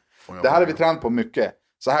 Det här har vi tränat på mycket.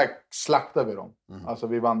 Så här slaktar vi dem. Alltså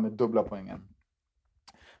vi vann med dubbla poängen.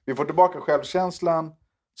 Vi får tillbaka självkänslan.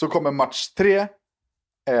 Så kommer match 3.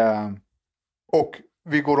 Och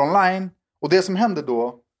vi går online. Och det som händer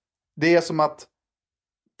då. Det är som att.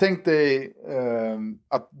 Tänk dig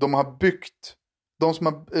att de som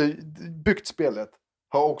har byggt spelet.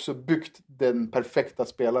 Har också byggt den perfekta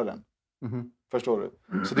spelaren. Förstår du?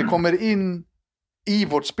 Så det kommer in. I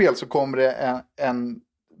vårt spel så kommer det en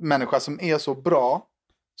människa som är så bra.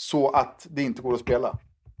 Så att det inte går att spela.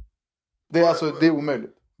 Det är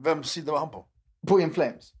omöjligt. Vem sida var han på? På In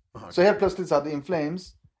Flames. Så helt plötsligt så hade In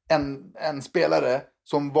Flames en spelare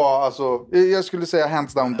som var, alltså, jag skulle säga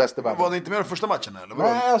hands down bäst i världen. Var det inte med den första matchen eller?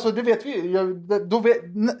 Nej, alltså det vet vi.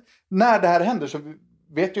 När det här händer så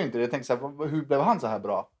vet jag inte det. Jag tänkte så här, hur blev han så här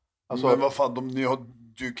bra? Alltså, men vad fan,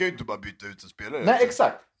 du kan ju inte bara byta ut en spelare. Nej,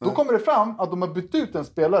 exakt. Då kommer det fram att de har bytt ut en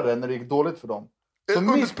spelare när det gick dåligt för dem.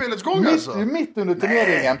 Under spelets gång alltså? Mitt under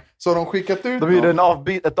turneringen så har de skickat ut. De gjorde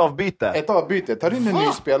ett avbyte. Ett avbyte. Tar in en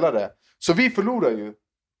ny spelare. Så vi förlorar ju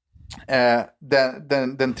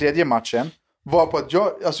den tredje matchen. Var på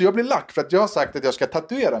att jag blir lack för att jag har sagt att jag ska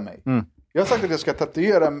tatuera mig. Jag har sagt att jag ska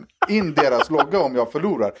tatuera in deras logga om jag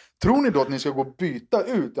förlorar. Tror ni då att ni ska gå och byta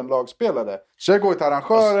ut en lagspelare? Så jag går till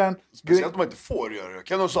arrangören. Speciellt om man inte får göra det.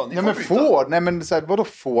 Kan de säga, nej men får? Nej men så här, vadå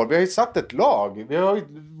får? Vi har ju satt ett lag.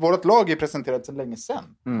 Vårt lag är presenterat sedan länge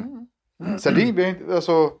sedan. Så det, vi har inte,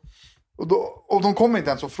 alltså, och de kommer inte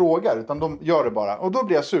ens och frågar, utan de gör det bara. Och då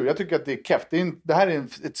blir jag sur. Jag tycker att det är keft. Det här är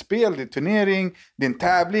ett spel, det är en turnering, det är en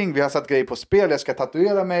tävling. Vi har satt grejer på spel, jag ska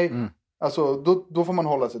tatuera mig. Alltså, då får man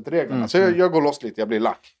hålla sig till reglerna. Så jag går loss lite, jag blir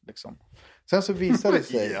lack. Liksom. Sen så visar det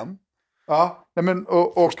sig... Igen? Ja, nej men,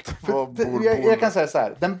 jag kan säga så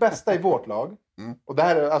här. Den bästa i vårt lag, och det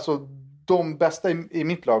här är alltså de bästa i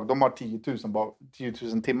mitt lag, de har 10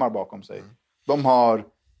 000 timmar bakom sig. De har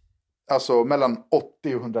alltså mellan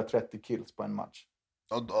 80 och 130 kills på en match.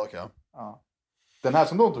 Okay. Ja. Den här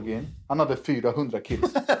som de tog in, han hade 400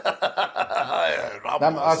 kills. Rambo,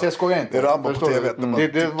 nej, men, alltså jag skojar inte. Det är Rambo på TV.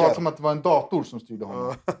 Det var som att det var en dator som styrde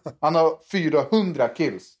honom. Han har 400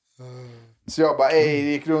 kills. Så jag bara,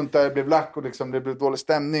 gick runt där, blev lack och liksom, det blev dålig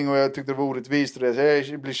stämning och jag tyckte det var orättvist. Så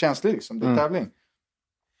jag blev känslig liksom, det är tävling.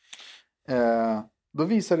 Då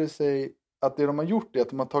visade det sig att det de har gjort är att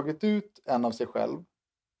de har tagit ut en av sig själv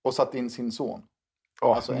och satt in sin son.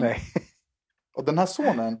 Alltså nej. Och den här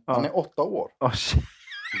sonen, han är 8 år. Shit.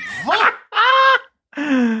 Va?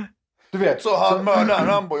 Du vet. Så han mördar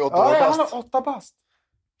Rambo i 8 år bast? Ja, han är 8 bast.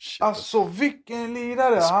 Shit. Alltså vilken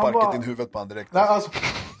lidare. Sparkat in huvudet på han direkt. Nej, alltså.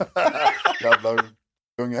 Jävla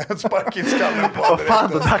unge. Spark in skallen på han direkt.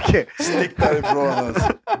 Fan då, Dacke. Stick därifrån.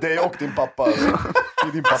 Alltså. Det är och din pappa. Alltså.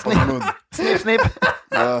 I din pappas mun. Snipp.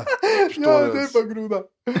 Ja, det är bara groda.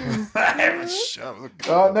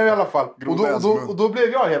 Nej, i alla fall. Och då blev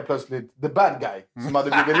jag helt plötsligt the bad guy. Som hade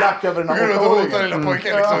blivit lack över den här 8-åringen. Lilla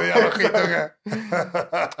pojken liksom, jävla skitunge.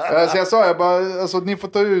 Så jag sa, alltså ni får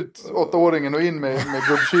ta ut 8-åringen och in med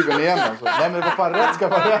gubbtjuven igen. Alltså. Nej men vad fan, rätt ska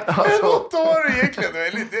vara rätt. Alltså. 8-åring egentligen,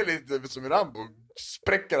 det är lite som i Rambo.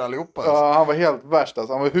 Spräcker allihopa. Alltså. Ja, han var helt värst.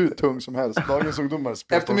 Alltså. Han var hur tung som helst. Dagens ungdomar.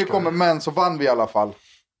 Efter mycket om men så vann vi i alla fall.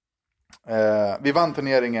 Vi vann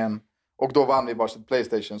turneringen. Och då vann vi bara sitt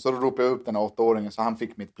PlayStation. Så då ropade jag upp den här 8-åringen. Så han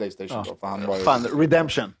fick mitt PlayStation då. För han var ju... Fan,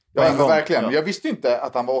 redemption. Ja, men verkligen. Ja. Jag visste inte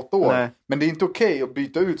att han var 8 år. Nej. Men det är inte okej att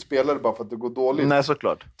byta ut spelare bara för att det går dåligt. Nej,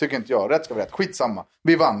 såklart. Tycker inte jag. Rätt ska vara rätt. Skitsamma.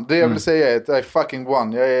 Vi vann. Det jag vill säga är att I fucking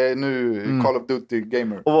won. Jag är nu Call of Duty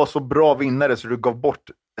gamer. Och var så bra vinnare så du gav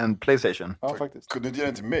bort en PlayStation. Ja, faktiskt. Kunde du inte ge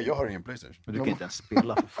den till mig? Jag har ingen PlayStation. Men du kan inte ens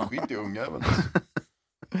spela. För fan. Skit i ungjäveln.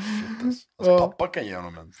 Alltså, pappa kan ge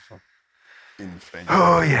honom en...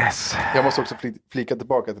 yes. Jag måste också flika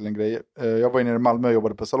tillbaka till en grej. Jag var nere i Malmö och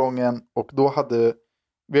jobbade på salongen. Och då hade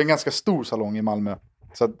vi en ganska stor salong i Malmö.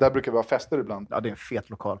 Så där brukar vi ha fester ibland. Ja, det är en fet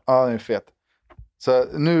lokal. Ja, det är fet. Så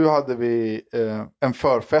nu hade vi en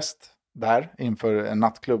förfest där inför en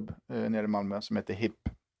nattklubb nere i Malmö som heter HIP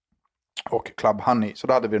och Club Honey. Så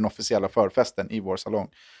då hade vi den officiella förfesten i vår salong.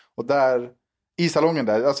 Och där, i salongen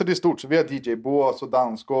där, alltså det är stort. Så vi har DJ-bås och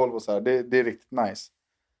dansgolv och så här. Det är riktigt nice.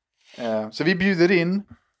 Så vi bjuder in,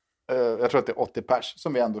 jag tror att det är 80 pers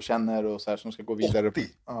som vi ändå känner och så här, som ska gå vidare. 80?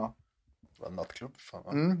 Ja. Det var en nattklubb,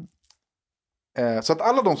 fan. Så att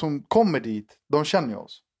alla de som kommer dit, de känner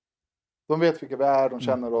oss. De vet vilka vi är, de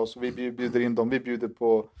känner oss och vi bjuder in dem. Vi bjuder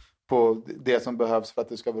på det som behövs för att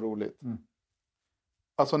det ska vara roligt.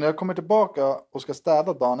 Alltså när jag kommer tillbaka och ska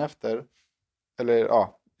städa dagen efter, eller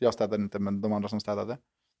ja, jag städade inte men de andra som städade.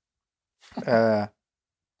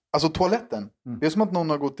 Alltså toaletten. Det är som att någon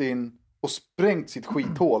har gått in och sprängt sitt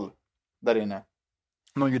skithål där inne.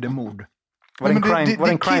 Någon gjorde mord. Var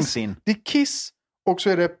det en crime scene? Det är kiss och så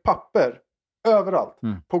är det papper överallt.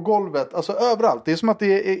 På golvet, alltså överallt. Det är som att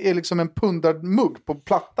det är liksom en pundarmugg på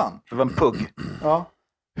plattan. Det var en pugg. Ja.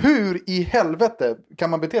 Hur i helvete kan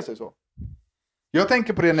man bete sig så? Jag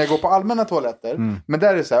tänker på det när jag går på allmänna toaletter. Men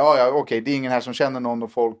där är det så här, okej, det är ingen här som känner någon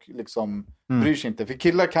och folk liksom bryr sig inte. För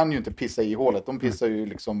killar kan ju inte pissa i hålet. De pissar ju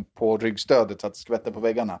liksom på ryggstödet så att det skvätter på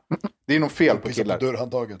väggarna. Det är nog fel på killar. På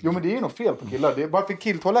dörrhandtaget. Jo, men det är nog fel på killar. Varför är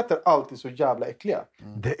killtoaletter alltid så jävla äckliga?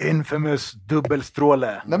 The infamous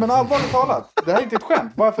dubbelstråle. Nej, men allvarligt talat. Det här är inte ett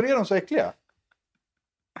skämt. Varför är de så äckliga?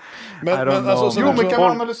 Men alltså, jo, men kan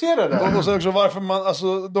man analysera det? Och så också varför man,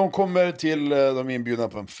 alltså de kommer till, de är inbjudna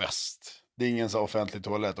på en fest. Det är ingen så offentlig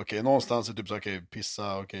toalett. Okej, någonstans är typ så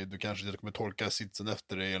pissa, du kanske inte kommer torka sitsen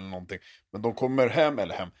efter dig eller någonting. Men de kommer hem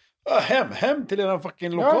till er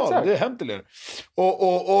fucking lokal. Ja, det är hem till er.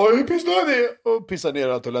 Och pissa ner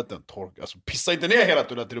hela toaletten. Alltså pissa inte ner hela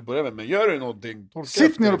toaletten till att börja med, men gör du någonting.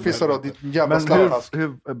 Sitt ner och pissa då, ditt jävla slav.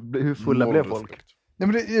 Hur fulla blev folk? Nej,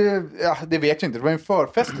 men det vet jag inte. Det var en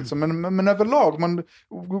förfest liksom. Men överlag, man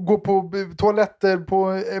går på toaletter på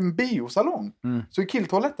en biosalong. Så är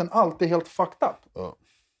killtoaletten alltid helt fucked up. Ja.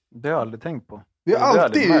 Det har jag aldrig tänkt på. Vi har Det har jag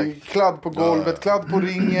aldrig alltid märkt. kladd på golvet, kladd på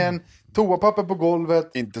ringen, toapapper på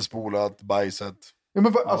golvet. Inte spolat, bajset. Ja,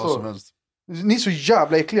 men Vad som alltså, helst. ni är så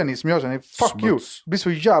jävla äckliga ni som gör så. Ni, fuck Smuts. you. Det blir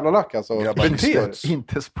så jävla lack alltså. Grabbar, Bete er. smuts.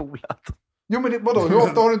 Inte spolat. Jo men det, vadå, hur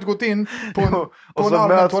ofta har du inte gått in på en, Och på en så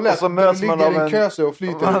allmän möts- toalett och så där möts det man ligger av en en- köse och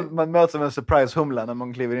flyter? Man möts av en surprise-humla när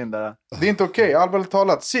man kliver in där. Det är inte okej, allvarligt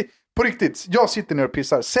talat. På riktigt, jag sitter ner och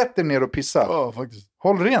pissar. Sätt er ner och pissa. Ja, faktiskt.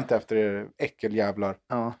 Håll rent efter er äckeljävlar.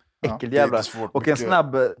 Ja. Det är Äckeljävlar. inte svårt, Och en mycket.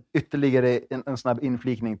 snabb, ytterligare en snabb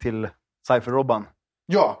inflikning till Cypher-Robban.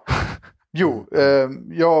 Ja, jo.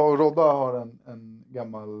 Jag och Rodda har en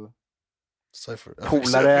gammal... Cypher.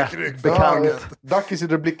 Polare, Jag fick rygg. bekant. Ducky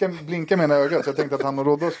sitter och blinkar med ena ögat. Så jag tänkte att han och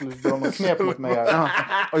Rodda skulle dra något knep mot mig här. Ja.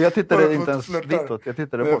 Och jag Har tittade jag inte fått ens flörtar? ditåt. Jag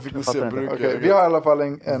tittade Jag bort. fick Jag se fattar på inte. ryggen. Okej, vi har i alla fall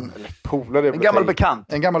en polare. En gammal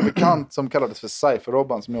bekant. En gammal bekant som kallades för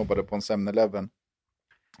Cypher-Robban som jobbade på en 7-Eleven.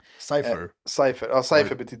 Cypher. Cypher. Ja,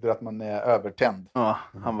 Cypher betyder att man är övertänd. Ja,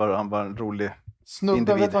 han var en rolig. Snubben,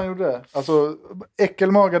 Individ. vet vad han gjorde? Alltså,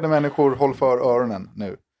 äckelmagade människor, håll för öronen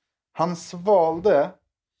nu. Han svalde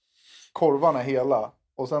korvarna hela.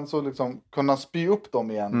 Och sen så liksom kunde han spy upp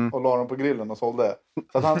dem igen och la dem på grillen och sålde.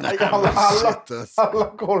 Så att han, alla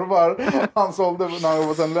korvar han sålde när han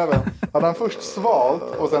var på 7-Eleven hade han först svalt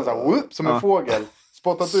och sen så här, whoop, som en fågel.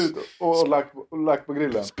 Spottat ut och lagt på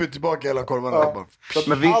grillen. Spytt tillbaka hela korvarna. Ja. Så att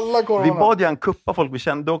Men vi alla korvarna... bad ju han kuppa folk vi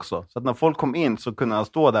kände också. Så att när folk kom in så kunde han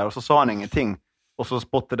stå där och så sa han ingenting. Och så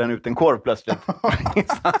spottade den ut en korv plötsligt.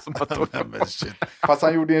 Som bara tog Ja, men shit. Fast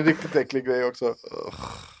han gjorde en riktigt äcklig grej också.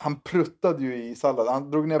 Han pruttade ju i sallad.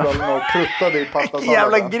 Han drog ner brallorna och pruttade i pastasalladen.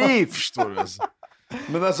 jävla gris! Förstår du alltså.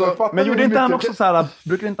 Men alltså, Men gjorde inte han också så här,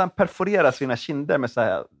 brukade inte han perforera sina kinder med så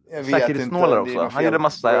här säkerhetsnålar också? Han gjorde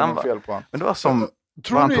massa så här, fel på han. men det var som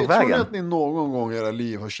tror han ni tog vägen. att ni någon gång i era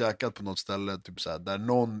liv har käkat på något ställe typ så här, där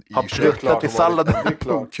någon i Har köket pruttlat i salladen. Det är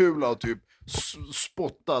klart. pungkula och typ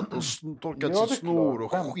spottat och torkat Ja, det är sin snor klart.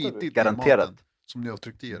 och Skämtar du? skitit i Garanterat. maten som ni har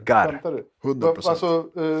tryckt i er. Gar. Skämtar du? 100%. Alltså,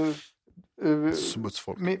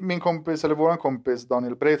 Smutsfolk. min kompis, eller våran kompis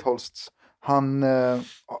Daniel Breitholtz, han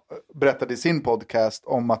berättade i sin podcast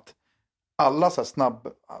om att alla så här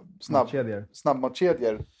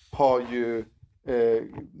snabbmatskedjor har ju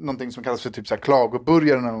någonting som kallas för typ så här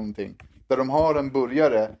klagoburgare eller någonting. Där de har en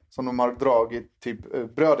burgare som de har dragit typ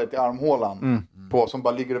brödet i armhålan på, som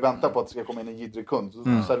bara ligger och väntar på att det ska komma in en jiddrig kund. Så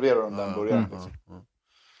serverar de den burgaren. Liksom.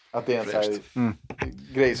 Att det är en sån här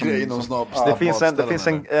grej som... Grej någon snabb. Det finns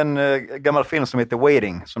en gammal film som heter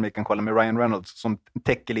Waiting som ni kan kolla med Ryan Reynolds som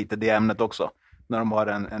täcker lite det ämnet också. När de har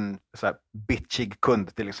en så här bitchig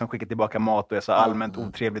kund till liksom skickar tillbaka mat och är så allmänt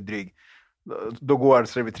otrevlig dryg. Då går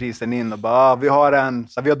servitrisen in och bara vi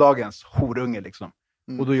har dagens horunge liksom.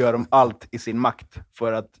 Och då gör de allt i sin makt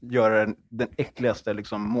för att göra den äckligaste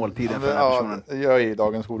liksom, måltiden för den här personen. Jag är i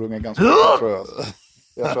dagens horunge ganska bra, tror jag.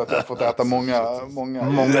 Jag tror att jag har fått äta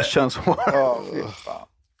många könshår. Ja,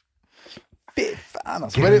 fy fan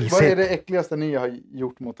alltså. Vad är det äckligaste ni har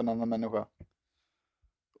gjort mot en annan människa?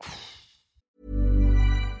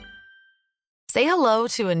 Say hello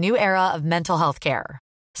to a new era of mental health care.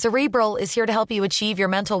 Cerebral is here to help you achieve your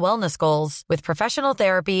mental wellness goals with professional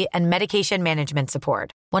therapy and medication management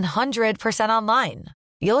support. 100% online.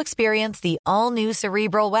 You'll experience the all-new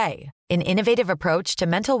Cerebral Way, an innovative approach to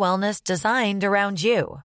mental wellness designed around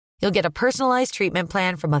you. You'll get a personalized treatment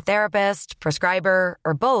plan from a therapist, prescriber,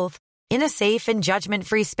 or both in a safe and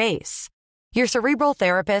judgment-free space. Your Cerebral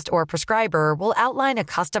therapist or prescriber will outline a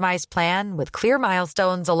customized plan with clear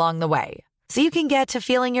milestones along the way, so you can get to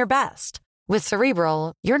feeling your best. With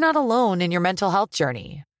Cerebral, you're not alone in your mental health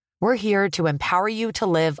journey. We're here to empower you to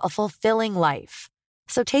live a fulfilling life.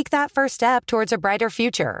 So take that first step towards a brighter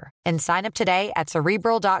future and sign up today at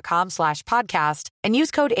Cerebral.com/podcast and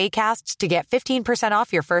use code ACAST to get 15%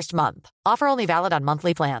 off your first month. Offer only valid on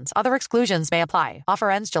monthly plans. Other exclusions may apply. Offer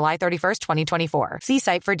ends July 31st, 2024. See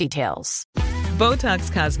site for details.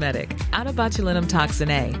 Botox Cosmetic, out of botulinum toxin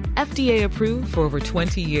A, FDA approved for over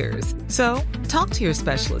 20 years. So, talk to your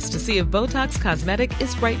specialist to see if Botox Cosmetic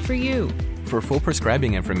is right for you. For full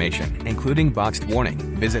prescribing information, including boxed warning,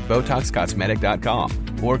 visit BotoxCosmetic.com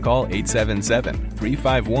or call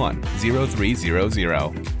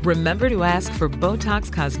 877-351-0300. Remember to ask for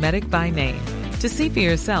Botox Cosmetic by name. To see for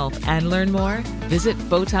yourself and learn more, visit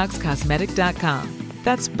BotoxCosmetic.com.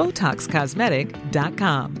 That's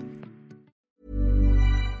BotoxCosmetic.com.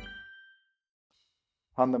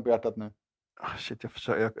 Handen på hjärtat nu. Shit, jag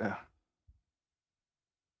försöker...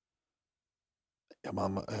 Ja,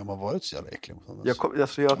 man har varit så jävla äcklig mot honom.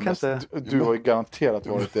 Jag kan inte... Du har ju garanterat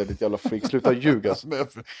varit det, ditt jävla freak. Sluta ljuga. Jag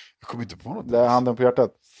kommer inte på något. Det är handen på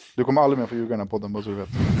hjärtat. Du kommer aldrig mer få ljuga i den här podden, bara så du vet.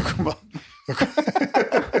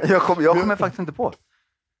 Jag kommer faktiskt inte på.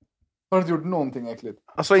 Har du inte gjort någonting äckligt?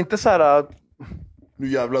 Alltså inte så här... Nu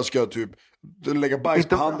jävlar ska jag typ lägga bajs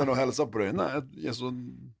på handen och hälsa på dig. Nej, jag är så...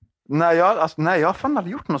 Nej, jag har fan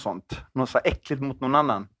aldrig gjort något sånt. Något så här äckligt mot någon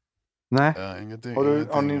annan. Nej. Ja, ingenting.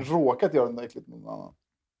 Har ni råkat göra något äckligt mot någon annan?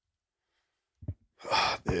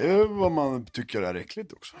 Det är vad man tycker är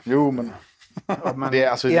äckligt också. Jo, men... det är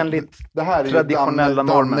alltså enligt det här är traditionella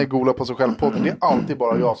normen. Danne gola på sig själv-podden. Det är alltid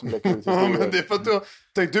bara jag som läcker ut historier. Men det är för att du har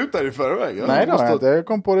tänkt ut det här i förväg. Nej, det har jag inte. Jag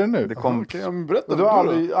kom på det nu. Det kom... berätta. Du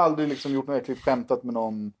har aldrig liksom gjort något äckligt, skämtat med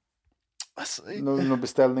någon... Någon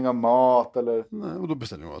beställning av mat eller... Nej, och då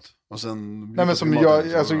beställning av mat. Och sen... Nej, men som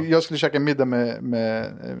jag skulle käka middag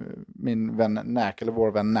med min vän Nack, eller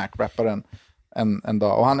vår vän Nack, rapparen, en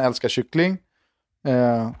dag. Och han älskar kyckling.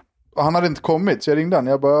 Och han hade inte kommit, så jag ringde han.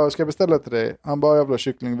 Jag bara, ska jag beställa till dig? Han bara, jag vill ha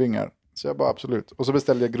kycklingvingar. Så jag bara, absolut. Och så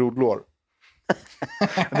beställde jag grodlår.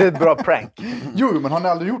 Det är ett bra prank. Jo, men han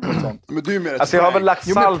har aldrig gjort något sånt. Men du är mer alltså jag har väl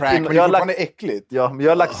lagt salt i... Men jag har äckligt. Ja, men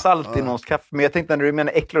jag har lagt salt i någons kaffe. Men jag tänkte, när du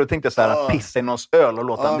menar äckligt, då tänkte jag så här, pissa i någons öl och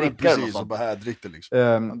låta han dricka. Precis, och bara här, drick det liksom.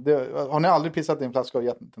 Har ni aldrig pissat i en flaska och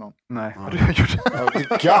gett till någon? Nej. Har du gjort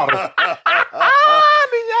det? Garr!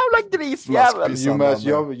 Jävla grisjävel. Jo, men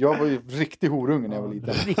jag var ju riktig horunge när jag var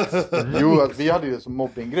liten. Jo, vi hade ju det som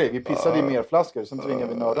mobbinggrej. Vi pissade i mer flaskor, sen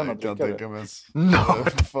tvingade vi nördarna att dricka det.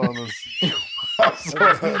 Alltså,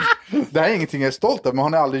 det här är ingenting jag är stolt av, men har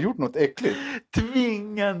ni aldrig gjort något äckligt?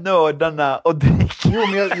 Tvinga nördarna och dricka. Jo,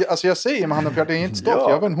 men jag säger med handen på hjärtat, jag är inte stolt.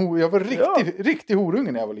 Jag var riktig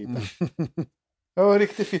horunge när jag var liten. Jag var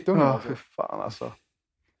riktigt fittunge. Ja, för fan alltså.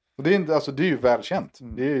 Och det är inte, alltså det är ju välkänt.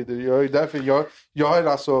 Jag är därför jag har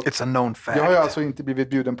alltså it's a known fact. Jag har alltså inte blivit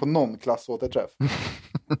bjuden på någon klassåterträff.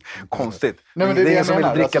 Konstigt. Nej, men det är ingen som vill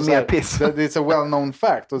dricka alltså, mer piss. Det är så well known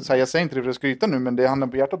fact och så här, jag säger inte det för att skryta nu, men det är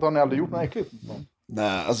handen på hjärtat, har ni aldrig gjort något äckligt?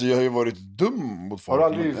 Nej, alltså jag har ju varit dum mot folk. Har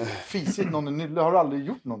du aldrig fisit någon i nylle? Har du aldrig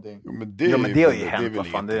gjort någonting? Jo, men det har ju hänt, vad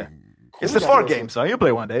fan det är. It's the far game, so you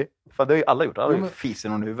play one day. För det har ju alla gjort. Alla har ju fis i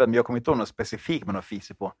någon huvud, men jag kommer inte ihåg något specifikt med någon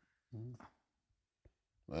fis på.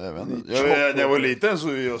 Jag vet inte. När jag var liten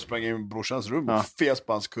så jag sprang in i brorsans rum och fes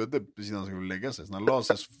på hans kudde precis när han skulle lägga sig. Så när han la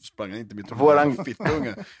sig så sprang han inte mitt rum. Våran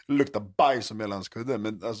fittunge luktade bajs som hela hans kudde.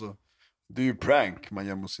 Men alltså, det är ju prank man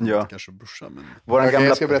gör mot sin kanske brorsa. Men...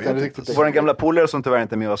 Våran gamla polare som tyvärr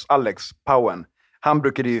inte är med oss, Alex Powen, han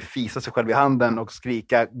brukade ju fisa sig själv i handen och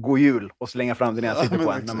skrika god jul och slänga fram den jag sitter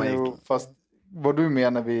på en när man gick. Fast var du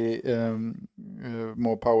med när vi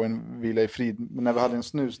må Powen vila i frid, när vi hade en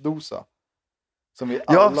snusdosa? Som vi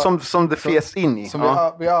alla, som det fes in i.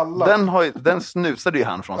 Som vi alla... Den snusade ju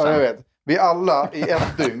han från sen. Ja, jag vet. Vi alla i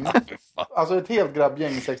ett dygn, alltså ett helt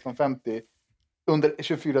grabbgäng 1650, under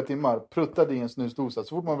 24 timmar pruttade i en snusdosa.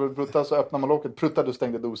 Så fort man ville prutta så öppnade man locket, pruttade och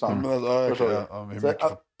stängde dosan.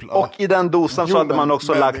 Och i den dosan så hade man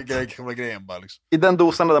också lagt... I den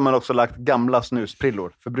dosan hade man också lagt gamla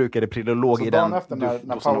snusprillor. Förbrukade prillor låg så i den efter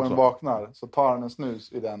när Powen vaknar så tar han en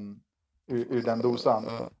snus ur den dosan.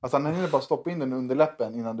 Alltså han hinner bara stoppa in den under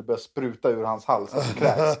läppen innan det börjar spruta ur hans hals.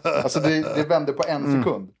 Alltså det vänder på en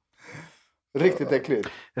sekund. Riktigt äckligt.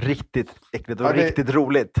 Riktigt äckligt och riktigt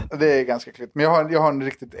roligt. Det är ganska äckligt. Men jag har en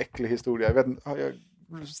riktigt äcklig historia. Jag vet inte,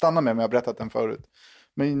 jag stannar med mig, jag har berättat den förut.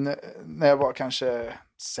 Men när jag var kanske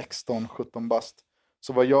 16-17 bast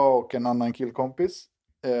så var jag och en annan killkompis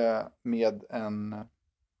med en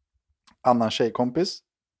annan tjejkompis.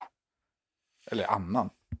 Eller annan.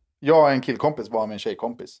 Jag och en killkompis var med en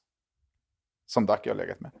tjejkompis. Som Dac jag har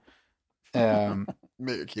legat med.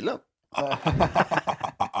 Med killen?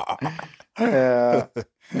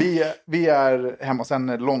 Vi är hemma sen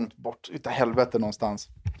långt bort utav helvete någonstans.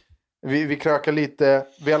 Vi krökar lite.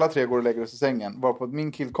 Vi alla tre går och lägger oss i sängen. Varpå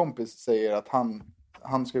min killkompis säger att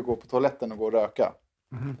han ska gå på toaletten och gå och röka.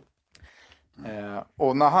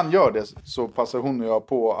 Och när han gör det så passar hon och jag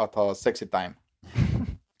på att ha sexy time.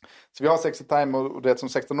 Så vi har sexy time och det som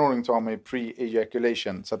 16-åring så har man ju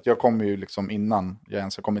pre-ejaculation. Så att jag kommer ju liksom innan jag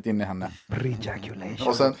ens har kommit in i henne.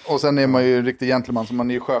 Pre-ejaculation. Och sen är man ju en riktig gentleman, så man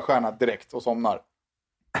är ju sjöstjärna direkt och somnar.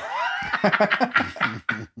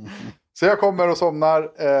 Så jag kommer och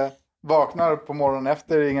somnar. Vaknar på morgonen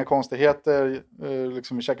efter, inga konstigheter.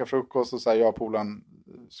 Liksom vi käkar frukost och så här, jag och polaren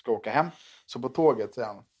ska åka hem. Så på tåget så är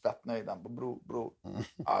han fett nöjd. Han bara, bro.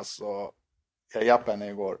 Alltså, jag jappade henne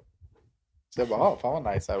igår. Så jag bara, fan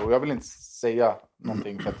vad nice här. Och jag vill inte säga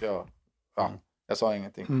någonting för att jag sa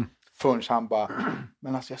ingenting. Förrän han bara,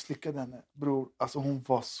 men alltså jag slickade henne, bror. Alltså hon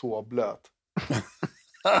var så blöt.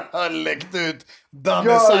 Läckt ut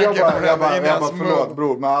Danne-Sanka jag bara förlåt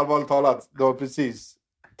bror, men allvarligt talat, du har precis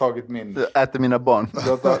tagit min... Du äter mina barn.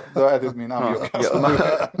 Du har ätit min amjuk.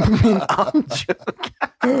 Min amjuk.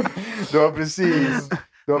 Du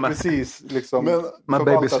har precis liksom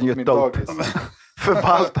förvaltat mitt dagis.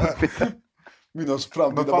 Förvaltat mitt... Mina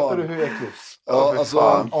framtida barn. Men fattar du hur äckligt? Ja,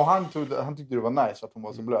 alltså... Och han tyckte det var nice att hon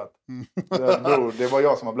var så blöt. Bror, det var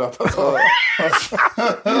jag som var blöt. Alltså.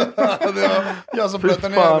 Det var jag som blöt ner.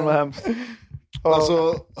 Fan vad hemskt.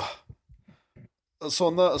 Alltså...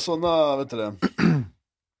 Såna vet du det...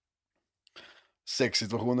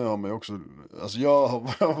 sexsituationer har man ju också... Alltså jag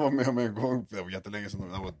var med om en gång, det var jättelänge sedan,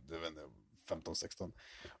 jag var 15-16.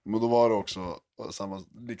 Men då var det också samma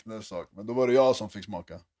liknande sak. Men då var det jag som fick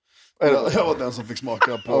smaka. Jag var den som fick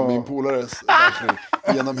smaka på min polares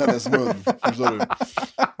genom hennes mun. Förstår du?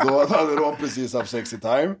 Då hade de precis haft sexy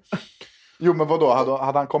time. Jo, men vadå?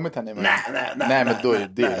 Hade han kommit henne med? Nej, men då är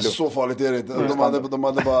det lugnt. Så farligt är det inte.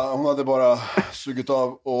 Hon hade bara sugit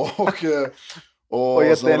av och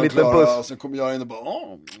gett en liten puss. Och sen kom jag in och bara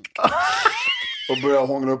och började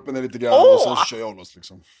hångla upp henne lite grann och sen kör jag loss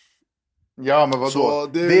liksom. Ja, men vadå? Så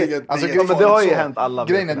det har ju hänt alla.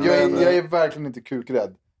 Grejen är, jag är verkligen inte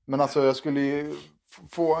kukrädd. Men alltså jag skulle ju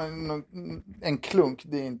få en klunk,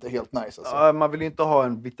 det är inte helt nice alltså. Man vill ju inte ha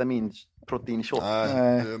en vitamin-proteinshot. Nej,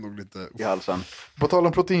 det är nog lite i halsen. På tal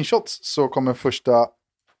om proteinshots så kommer första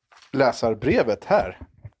läsarbrevet här.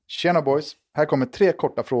 Tjena boys, här kommer 3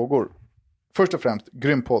 korta frågor. Först och främst,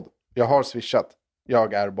 grym podd. Jag har swishat.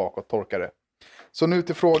 Jag är bakåttorkare. Så nu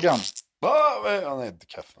till frågan.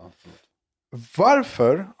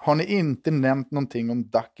 Varför har ni inte nämnt någonting om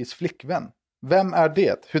Dackis flickvän? Vem är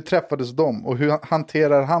det? Hur träffades de? Och hur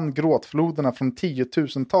hanterar han gråtfloderna från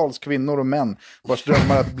 10,000-tals kvinnor och män vars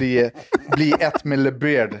drömmar att bli ett med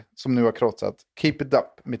LeBeard som nu har krossat? Keep it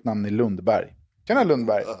up. Mitt namn är Lundberg. Tjena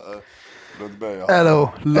Lundberg. Lundberg, ja. Hello,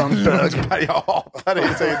 Lundberg. Jag hatar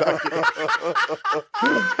dig, säger Dack.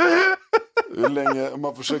 Hur länge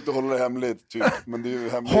man försökte hålla det hemligt typ, men det är ju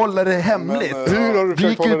hemligt. Hålla det hemligt? Men, hur har du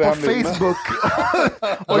försökt hålla det hemligt? Du gick ut på Facebook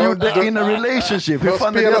och gjorde in a relationship. Du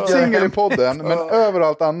har spelat singel i podden, men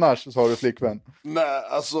överallt annars så har du flickvän. Nej,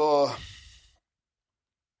 alltså...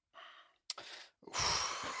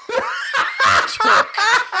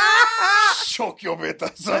 Tjockjobbigt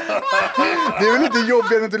alltså. Det är väl lite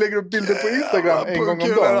jobbigare när du lägger upp bilder på Instagram en gång om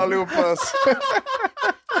dagen. Allihopa alltså.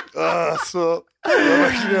 Alltså,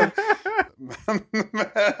 verkligen. Men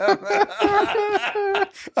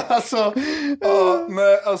alltså,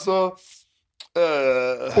 nej, alltså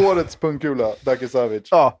årets punkkula, Daki Savic.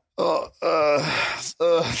 Ja.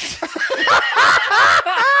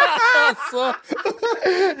 Alltså,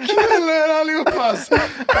 killar allihopa alltså.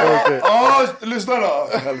 Okay. Lyssna då,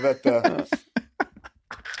 helvete.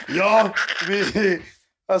 Ja,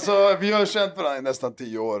 vi har känt varandra i nästan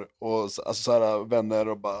 10 år och alltså så här vänner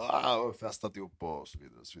och bara festat ihop och så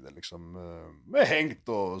vidare liksom hängt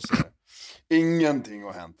och så. Ingenting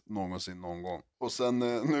har hänt någonsin någon gång. Och sen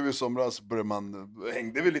nu i somras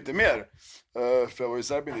hängde vi lite mer. För jag var i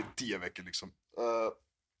Serbien i 10 veckor liksom.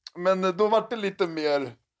 Men då var det lite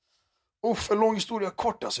mer för lång historia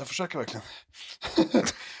kort alltså, jag försöker verkligen.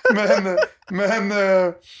 men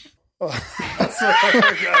alltså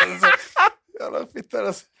jävla fittar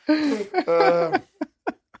alltså.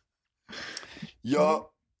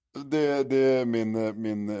 Ja, det är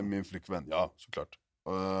min flickvän, ja, såklart.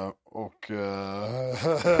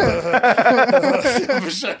 Jag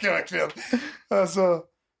försöker verkligen. Alltså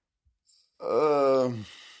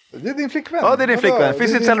det är din flickvän. Ja, det är din flickvän.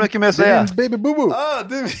 Finns inte så mycket mer att säga. Det är din baby boo-boo.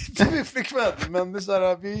 Det är min flickvän. Men det är så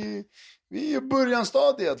här, vi är i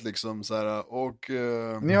börjanstadiet liksom så här, och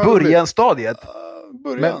börjanstadiet?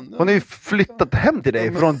 Början. Men hon har ju flyttat hem till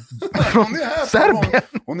dig från Serbien.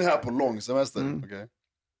 Hon är här på lång semester. Okej.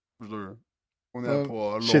 Förstår du? Hon är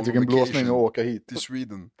på lång shit, vilken blåsning att åka hit till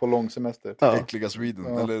Sweden. På lång semester. Ja. Äckliga Sweden.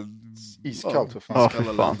 Ja. Eller iskallt för fan.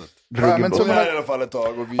 Kalla landet. Men så är i alla fall ett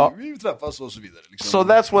tag och vi träffas och så vidare. Liksom.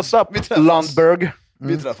 So that's what's up, Lundberg.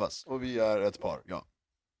 Vi träffas och vi är ett par, ja.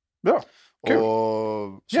 Bra, kul.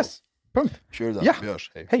 Och yes, punkt. Kör det, vi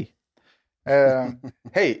hörs, hej.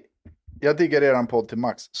 Hej, jag diggar eran podd till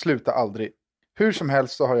max. Sluta aldrig. Hur som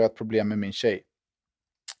helst så har jag ett problem med min tjej.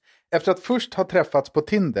 Efter att först ha träffats på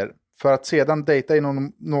Tinder för att sedan dejta i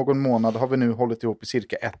någon månad har vi nu hållit ihop i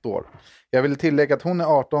cirka 1 år. Jag vill tillägga att hon är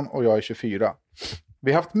 18 och jag är 24.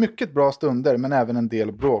 Vi har haft mycket bra stunder men även en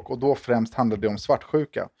del bråk och då främst handlade det om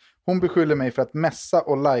svartsjuka. Hon beskyller mig för att mässa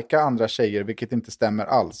och lajka andra tjejer vilket inte stämmer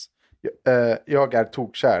alls. Jag är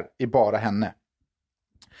tokkär i bara henne.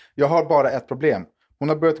 Jag har bara ett problem. Hon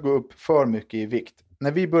har börjat gå upp för mycket i vikt.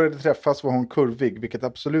 När vi började träffas var hon kurvig, vilket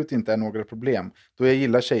absolut inte är några problem, då jag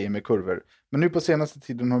gillar tjejer med kurvor. Men nu på senaste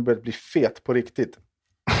tiden har hon börjat bli fet på riktigt.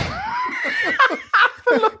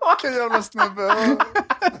 Vilken jävla snubbe.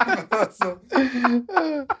 Alltså.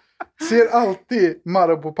 Ser alltid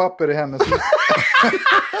Marabou-papper i hennes...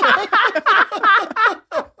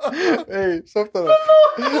 Hej, softa då.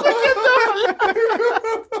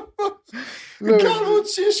 Garva åt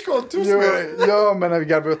syskon, tyst med dig. Ja, men vi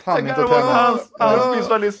garvar åt han, inte åt henne. Hans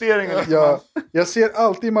visualisering. Ja, jag ser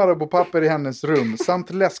alltid Marabou-papper i hennes rum, samt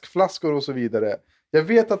läskflaskor och så vidare. Jag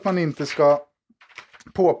vet att man inte ska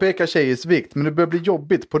påpeka tjejers vikt, men det börjar bli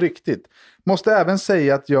jobbigt på riktigt. Måste även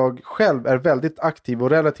säga att jag själv är väldigt aktiv och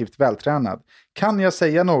relativt vältränad. Kan jag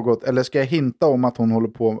säga något eller ska jag hinta om att hon håller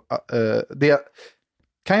på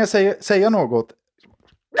Kan jag säga något?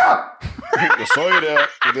 Jag sa ju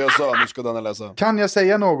det jag sa, nu ska Danne läsa. Kan jag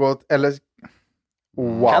säga något eller...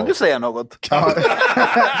 Wow. Kan du säga något?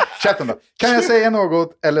 Chatten då. Kan jag säga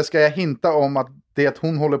något eller ska jag hinta om att det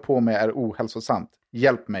hon håller på med är ohälsosamt?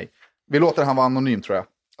 Hjälp mig. Vi låter han vara anonym, tror jag.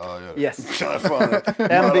 Ja, gör det. Yes.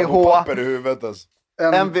 MVH. I huvudet, alltså.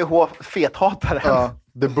 MVH fethatare. Ja,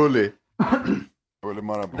 the bully.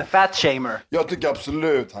 The fat shamer. Jag tycker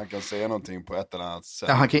absolut han kan säga någonting på ett eller annat sätt.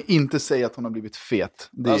 Ja, han kan inte säga att hon har blivit fet.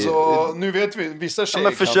 Nu vet vi, vissa tjejer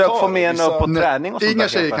kan försök ta få det. med henne på träning och sånt. Inga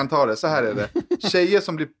tjejer kan ta det, så här är det. Tjejer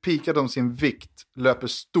som blir pikade om sin vikt löper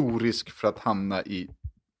stor risk för att hamna i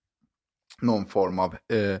någon form av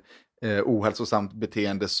ohälsosamt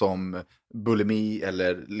beteende som bulimi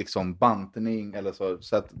eller liksom bantning eller så.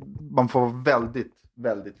 Så att man får vara väldigt,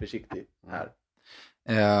 väldigt försiktig här.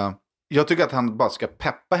 Jag tycker att han bara ska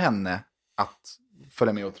peppa henne att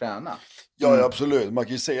följa med och träna. Ja, absolut. Man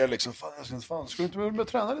kan ju säga liksom, fan, ska du inte börja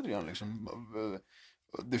träna lite grann liksom?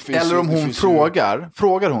 Eller om hon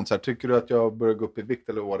frågar hon så här, tycker du att jag börjar gå upp i vikt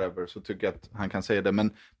eller whatever, så tycker jag att han kan säga det.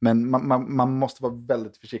 Men man måste vara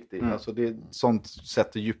väldigt försiktig. Alltså det är sånt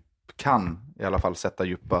sätt kan i alla fall sätta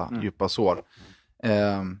djupa sår.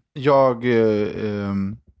 Jag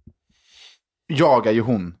är ju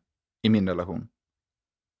hon i min relation.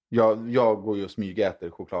 Jag går ju och smygäter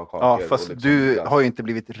chokladkakor. Ja, fast liksom, du har ju inte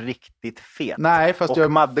blivit riktigt fet. Nej, fast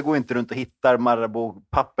och Madde går inte runt och hittar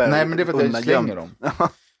Marabou-papper. Nej, men det är för att jag slänger dem.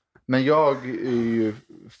 Men jag är ju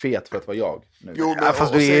fet för att vara jag nu. Jo, men,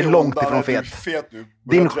 fast du är långt ifrån fet.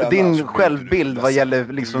 Din självbild vad gäller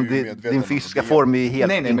liksom din fysiska form är helt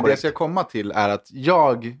Nej, men det jag ska komma till är att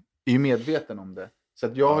jag är ju medveten om det. Så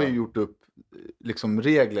att jag har ju gjort upp liksom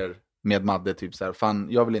regler med Madde, typ så här, fan,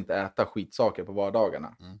 jag vill inte äta skitsaker på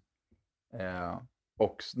vardagarna.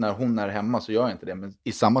 Och när hon är hemma så gör jag inte det. Men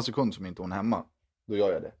i samma sekund som inte hon är hemma, då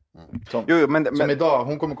gör jag det. Som idag,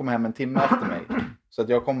 hon kommer komma hem en timme efter mig. Så att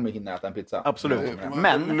jag kommer hinna äta en pizza. Absolut.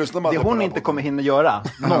 Men det hon inte kommer hinna göra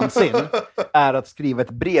någonsin är att skriva ett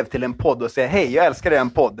brev till en podd och säga: hej, jag älskar en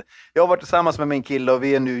podd. Jag har varit tillsammans med min kille och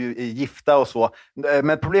vi är nu gifta och så.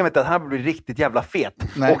 Men problemet är att han blir riktigt jävla fet.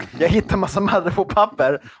 Nej. Och jag hittar massa madder på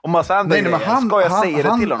papper och massa andra grejer. Ska jag säga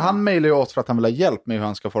det till honom? Han mejlar ju oss för att han vill ha hjälp med hur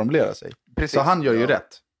han ska formulera sig. Precis. Så han gör ju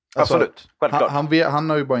rätt. Alltså, absolut, självklart. Han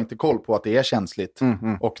har ju bara inte koll på att det är känsligt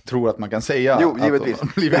och tror att man kan säga givetvis.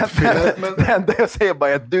 Det enda jag säger bara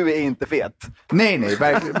är att du är inte fet. Nej,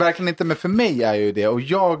 verkligen inte. Men för mig är ju det. Och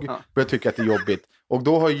jag börjar tycka att det är jobbigt. Och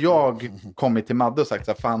då har jag kommit till Madde och sagt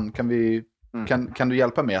så här, fan, kan du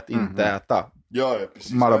hjälpa mig att inte äta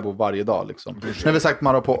Marabou varje dag liksom. Nu har vi sagt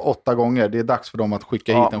Marabou 8 gånger. Det är dags för dem att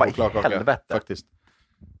skicka hit en chokladkaka faktiskt.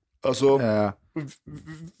 Alltså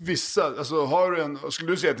vissa, alltså har du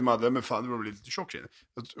skulle du säga till Madde, men fan, det blir lite tjock tjej.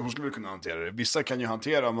 Hon skulle kunna hantera det. Vissa kan ju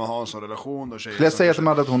hantera om man har en sån relation. Skulle jag säga till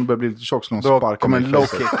Madde att hon börjar bli lite tjock, så hon sparkar med en low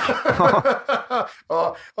kick.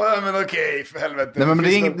 Ja, men okej, för helvete. Nej, men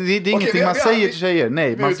det är ingenting man säger till tjejer.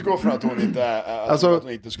 Nej, man utgår från att hon inte är, alltså, att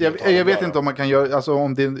hon inte skulle ta jag vet inte om man kan göra, alltså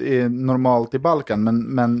om det är normalt i Balkan,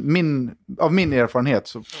 men av min erfarenhet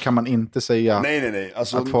så kan man inte säga. Nej,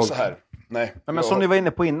 alltså att folk, så här. Nej, men som ni var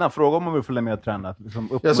inne på innan, fråga om man vill följa med och träna.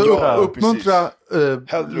 Liksom uppmuntra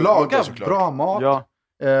laga bra mat.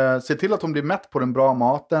 Se till att hon blir mätt på den bra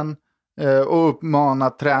maten. Och uppmana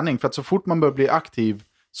träning. För att så fort man börjar bli aktiv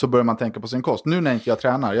så börjar man tänka på sin kost. Nu när inte jag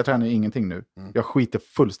tränar ingenting nu. Jag skiter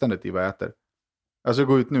fullständigt i vad jag äter. Alltså jag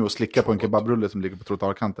går ut nu och slickar på en kebabrulle som ligger på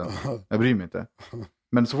trottoarkanten. Jag bryr mig inte.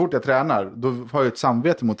 Men så fort jag tränar, då har jag ett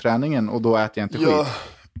samvete mot träningen och då äter jag inte skit.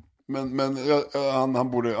 Men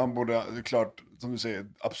han borde klart, som du säger,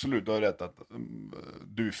 absolut, du har rätt att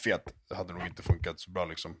du är fet. Det hade nog inte funkat så bra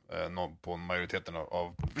liksom, på majoriteten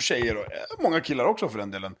av tjejer och många killar också för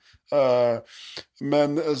den delen.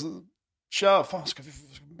 Men tja, fan ska vi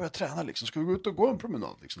börja träna liksom? Ska vi gå ut och gå en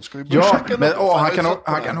promenad liksom? Ska vi börja käka men, något?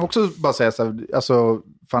 han kan också bara säga så här, alltså,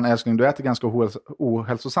 fan älskling, du äter ganska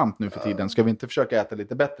ohälsosamt nu för tiden. Ska vi inte försöka äta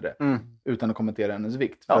lite bättre? Utan att kommentera hennes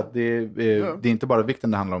vikt. För att det är inte bara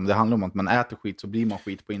vikten det handlar om. Det handlar om att man äter skit så blir man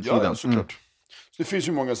skit på insidan. Ja, såklart. Så det finns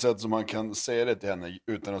ju många sätt som man kan säga det till henne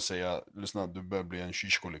utan att säga, lyssna, du bör bli en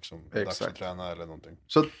kysko liksom. Dags att träna eller någonting.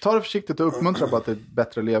 Så ta det försiktigt och uppmuntra på att det är ett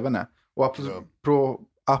bättre leverne. Och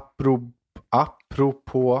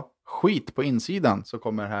apropå skit på insidan så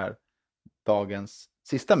kommer här dagens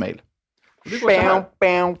sista mejl. Jävla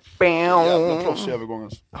proffsig övergång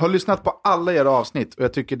alltså. Har lyssnat på alla era avsnitt och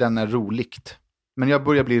jag tycker den är roligt. Men jag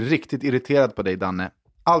börjar bli riktigt irriterad på dig, Danne.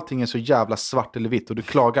 Allting är så jävla svart eller vitt och du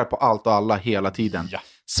klagar på allt och alla hela tiden. Ja.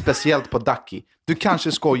 Speciellt på Ducky. Du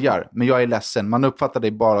kanske skojar, men jag är ledsen. Man uppfattar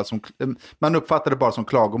det bara som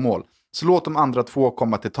klagomål. Så låt de andra två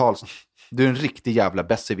komma till tals. Du är en riktig jävla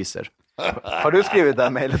besserwisser. Har du skrivit det här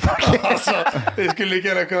mejlet? Alltså, det skulle lika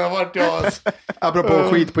gärna kunna varit jag. Alltså. Apropå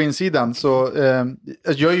skit på insidan så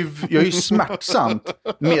jag är ju smärtsamt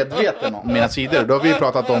medveten om mina sidor. Det har vi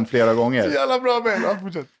pratat om flera gånger. Så jävla bra mejl.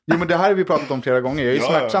 Jo, men det här har vi pratat om flera gånger. Jag är ju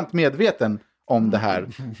smärtsamt medveten om det här.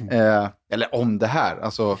 Eller om det här.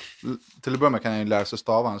 Alltså, till att börja med kan jag ju lära sig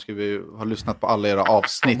stava. Han skulle vi ha lyssnat på alla era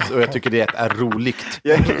avsnitt. Och jag tycker det är roligt.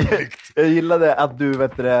 Jag gillade att du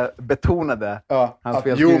betonade hans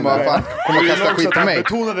jo, men fan, kommer kasta skit på mig. Han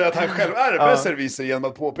betonade att han själv är besserwisser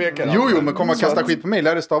genom att påpeka det. Jo, men kommer kasta skit på mig.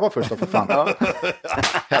 Lär dig stava först då, för fan.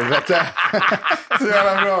 Helvete. Så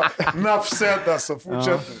jävla bra. Nafsed alltså,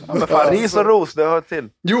 fortsätt. Men fan, ris och ros, det hör till.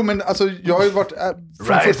 Jo, men alltså, jag har ju varit...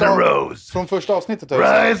 från första avsnittet har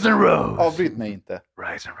jag sagt... Avbryt mig inte.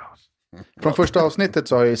 Rise and rose. Från första avsnittet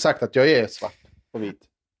så har jag ju sagt att jag är svart och vit.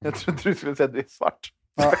 Jag trodde du skulle säga att du är svart.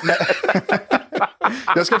 Ja,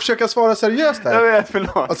 jag ska försöka svara seriöst här. Jag vet,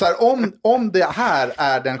 förlåt. Och så här, om det här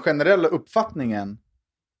är den generella uppfattningen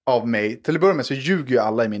av mig, till att börja med så ljuger ju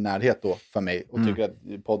alla i min närhet då för mig och tycker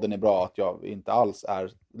att podden är bra, att jag inte alls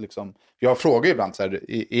är liksom, jag frågar ju ibland så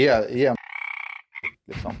här, är jag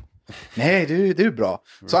liksom, nej det är bra.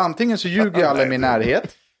 Så antingen så ljuger alla i min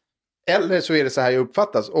närhet eller så är det så här jag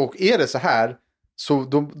uppfattas, och är det så här så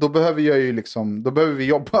då behöver jag ju liksom, då behöver vi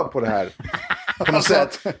jobba på det här på något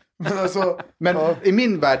sätt. Men i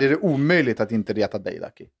min värld är det omöjligt att inte reta dig,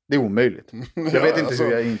 Ducky. Det är omöjligt. Jag vet inte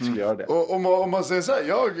hur jag inte skulle göra det. Och om man säger så här,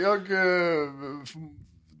 jag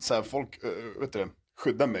så här, folk vet du,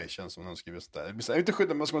 skydda mig, känns som när de skriver sådär. Jag inte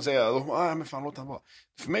skydda mig, vad ska man säga? Men fan, låt han vara.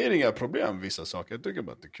 För mig är det inga problem vissa saker. Jag tycker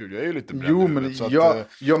bara att det är kul. Jag är ju lite bränd. Jo, men,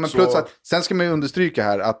 men plus att, sen ska man ju understryka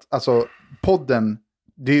här att alltså, podden,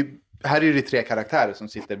 här är det 3 karaktärer som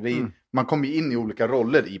sitter. Man kommer ju in i olika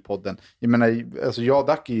roller i podden. Jag menar, alltså jag och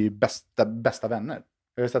Ducky är ju bästa vänner.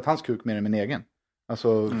 Jag har sett hans kuk mer än min egen.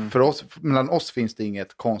 Alltså, för oss, mellan oss finns det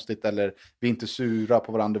inget konstigt, eller vi är inte sura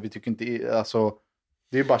på varandra. Vi tycker inte, alltså,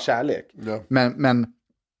 det är ju bara kärlek. Ja. Men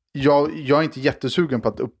jag är inte jättesugen på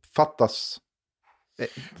att uppfattas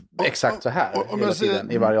exakt så här hela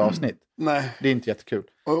tiden i varje avsnitt. Nej. Det är inte jättekul.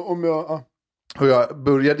 Och jag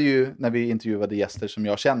började ju när vi intervjuade gäster som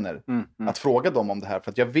jag känner att fråga dem om det här.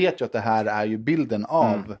 För att jag vet ju att det här är ju bilden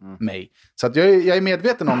av mig. Så att jag är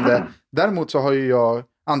medveten om det. Däremot så har ju jag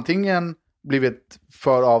antingen blivit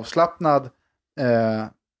för avslappnad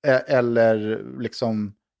eller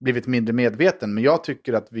liksom blivit mindre medveten. Men jag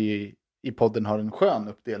tycker att vi i podden har en skön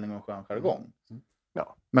uppdelning och en skön jargong.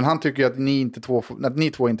 Ja. Men han tycker att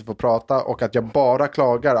ni två inte får prata och att jag bara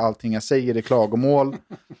klagar, allting jag säger är klagomål.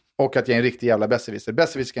 Och att jag är en riktig jävla besserwisser.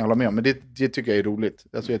 Besserwisser kan jag hålla med om, men det tycker jag är roligt.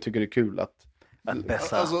 Alltså jag tycker det är kul att...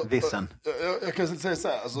 Besserwissen. Jag kan säga så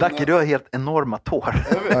här. Alltså, Ducky, du har helt enorma tår.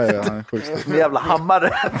 Ja, han är sjukt. Med jävla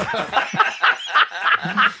hammare.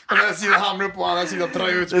 Den här sidan hamnar på andra sidan drar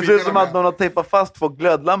ut. Det ser ut som att någon har tejpat fast 2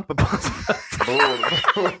 glödlampor på sig.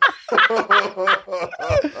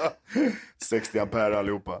 60 ampere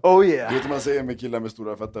allihopa. Oh yeah. Det vet man säger med killar med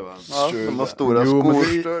stora fötter, va? Ja, de har stora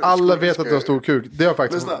skor. Alla vet att du har stor kuk. Det har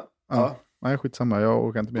faktiskt... Lyssna. Ja. Nej, skitsamma. Jag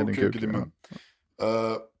åker inte med din kuk.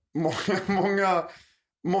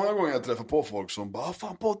 Många gånger jag träffar på folk som bara,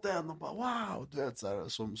 fan på den, och bara wow, du vet så här,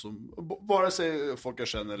 som vare sig folk jag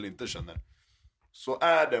känner eller inte känner, så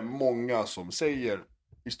är det många som säger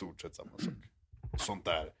i stort sett samma sak. Sånt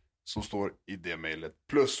där som står i det mejlet.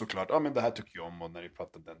 Plus såklart, men det här tycker jag om, och när ni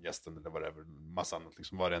pratar den gästen eller whatever, massa annat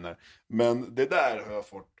liksom, vad det än är. Men det där har jag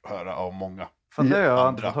fått höra av många. För det har jag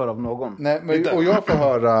inte fått höra av någon. Nej, men, och jag får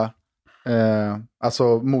höra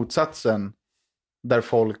alltså motsatsen, där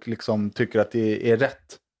folk liksom tycker att det är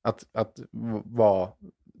rätt att vara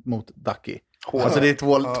mot Ducky. Alltså det är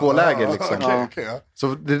två läger liksom. Okay, ja. Så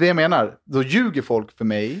det är det jag menar. Då ljuger folk för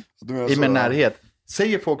mig i min närhet.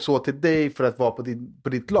 Säger folk så till dig för att vara på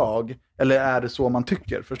ditt lag? Eller är det så man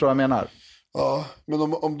tycker? Förstår vad jag menar? Ja, men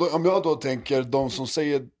om jag då tänker de som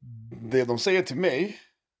säger det de säger till mig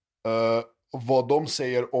och vad de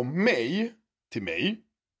säger om mig till mig.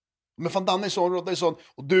 Men fan, Danne är sån, Rodda är sån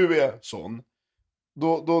och du är sån.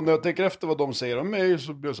 Då när jag tänker efter vad de säger om mig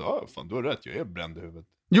så blir jag så fan du har rätt, jag är bränd i huvudet.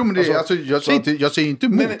 Jo men det, alltså, jag säger inte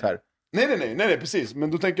emot här. Nej, precis.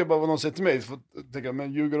 Men då tänker jag bara vad de säger till mig.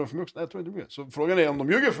 Men ljuger de för mig också? Nej, jag tror inte det. Så frågan är om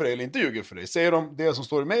de ljuger för dig eller inte ljuger för dig. Säger de det som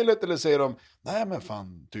står i mejlet eller säger de, nej men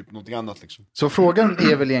fan, typ någonting annat liksom. Så frågan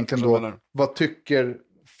är väl egentligen då, vad tycker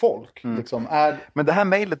folk? Liksom, Men det här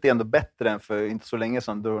mejlet är ändå bättre än för inte så länge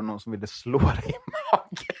sedan då det var någon som ville slå dig i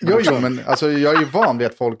magen. Jo, men alltså, jag är ju van vid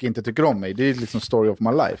att folk inte tycker om mig. Det är liksom story of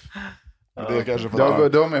my life. Det är kanske för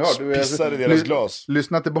du har mig hört. Du pissar i deras glas.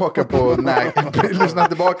 Lyssna tillbaka på lyssna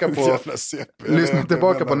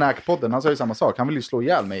tillbaka på Näkpodden. Han sa ju samma sak. Han vill ju slå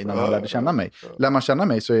ihjäl mig när han lärde känna mig. Lär man känna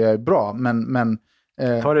mig så är jag bra. Men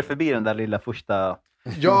tar det förbi den där lilla första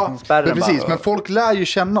spärren. Ja, precis. Men folk lär ju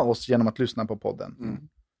känna oss genom att lyssna på podden.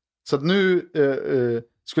 Så att nu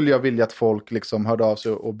skulle jag vilja att folk liksom hörde av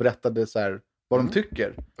sig och berättade så här, vad de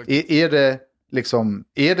tycker. Är det liksom,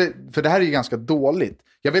 för det här är ju ganska dåligt.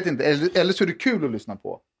 Jag vet inte, eller så är det kul att lyssna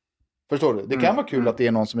på. Förstår du? Det kan vara kul att det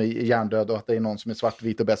är någon som är hjärndöd och att det är någon som är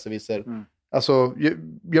svartvit och besserwisser. Alltså,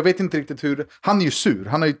 jag vet inte riktigt hur... Han är ju sur,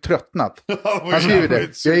 han har ju tröttnat. Han skriver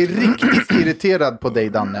det. Jag är riktigt irriterad på dig,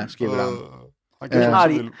 Danne, skriver han.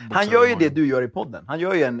 Han gör ju det du gör i podden. Han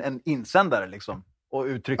gör ju en insändare liksom. Och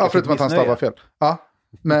uttrycker förutom att han stavar fel. Ja,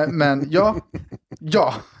 men ja.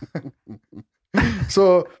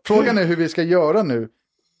 Så frågan är hur vi ska göra nu.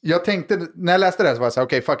 Jag tänkte, när jag läste det här så var jag så här,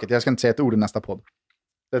 okej, fuck it, jag ska inte säga ett ord i nästa podd.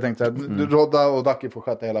 Jag tänkte att Rodda och Ducky får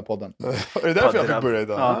sköta hela podden. Är det därför jag fick börja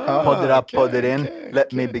idag? Podder in,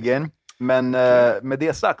 let me begin. Men med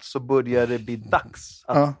det sagt så börjar det bli dags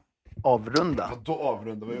att avrunda. Då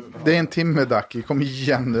avrundar vi. Det är en timme, Ducky. Kom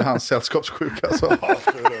igen nu, hans sällskapssjuka. Alltså.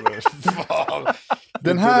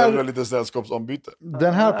 Den här är lite sällskapsombyte.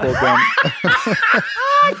 Den här podden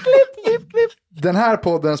Den här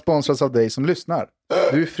podden sponsras av dig som lyssnar.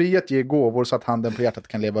 Du är fri att ge gåvor så att Handen på hjärtat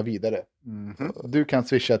kan leva vidare. Du kan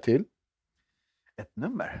swisha till ett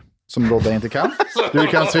nummer som Rodda inte kan. Du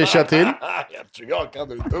kan swisha till jag tror jag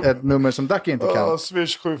kan ett nummer som Ducky inte kan.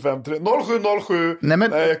 Swish 753 0707. Nej,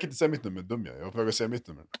 jag kan inte säga mitt nummer, dum jag. Jag får säga mitt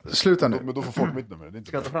nummer. Sluta nu. Men då får folk mitt nummer. Det är inte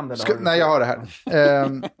ska jag ta fram det? Nej, jag har det här.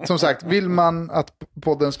 Som sagt, vill man att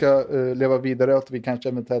podden ska leva vidare, att vi kanske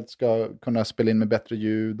eventuellt ska kunna spela in med bättre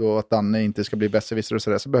ljud och att Danne inte ska bli besserwisser och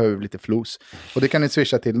sådär, så behöver vi lite flos. Och det kan ni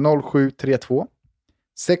swisha till 0732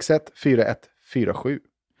 614147.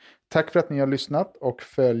 Tack för att ni har lyssnat och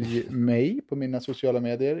följ mig på mina sociala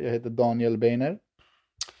medier. Jag heter Daniel Beiner.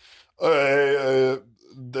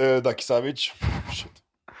 Ducky Savage. Shit.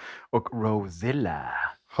 Och Rosilla.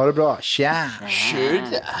 Ha det bra. Tja.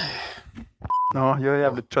 Ja, jag är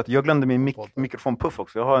jävligt trött. Jag glömde min mikrofonpuff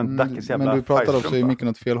också. Jag har en Duckys jävla... Men du pratar också i micken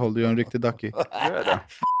åt fel håll. Du är en riktig Ducky. Gör det.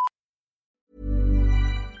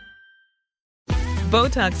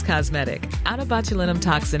 Botox Cosmetic, out of botulinum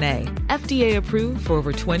toxin A, FDA approved for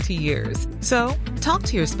over 20 years. So, talk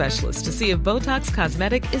to your specialist to see if Botox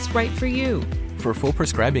Cosmetic is right for you. For full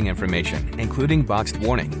prescribing information, including boxed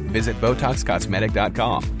warning, visit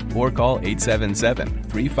BotoxCosmetic.com or call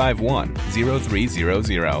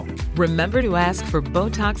 877-351-0300. Remember to ask for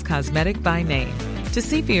Botox Cosmetic by name. To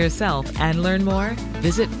see for yourself and learn more,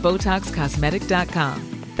 visit BotoxCosmetic.com.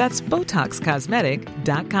 That's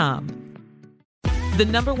BotoxCosmetic.com. The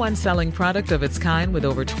 #1 selling product of its kind with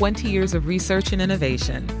over 20 years of research and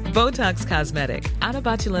innovation. Botox Cosmetic, out of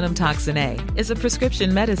botulinum toxin A, is a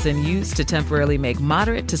prescription medicine used to temporarily make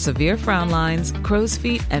moderate to severe frown lines, crow's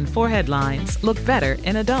feet, and forehead lines look better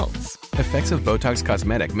in adults. Effects of Botox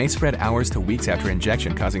Cosmetic may spread hours to weeks after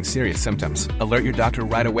injection, causing serious symptoms. Alert your doctor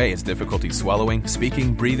right away as difficulty swallowing,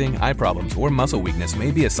 speaking, breathing, eye problems, or muscle weakness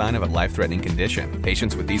may be a sign of a life-threatening condition.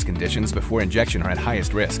 Patients with these conditions before injection are at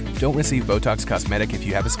highest risk. Don't receive Botox Cosmetic if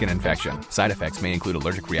you have a skin infection. Side effects may include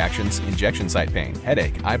allergic reactions, injection site pain,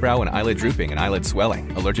 headache, eyebrow and eyelid drooping, and eyelid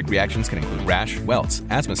swelling. Allergic reactions can include rash, welts,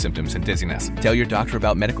 asthma symptoms, and dizziness. Tell your doctor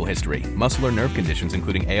about medical history, muscle or nerve conditions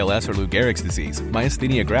including ALS or Lou Gehrig's disease,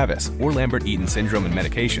 myasthenia gravis, or Lambert-Eaton syndrome and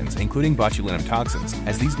medications, including botulinum toxins,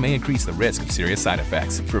 as these may increase the risk of serious side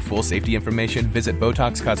effects. For full safety information, visit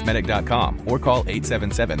BotoxCosmetic.com or call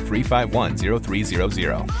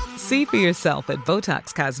 877-351-0300. See for yourself at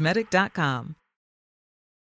BotoxCosmetic.com.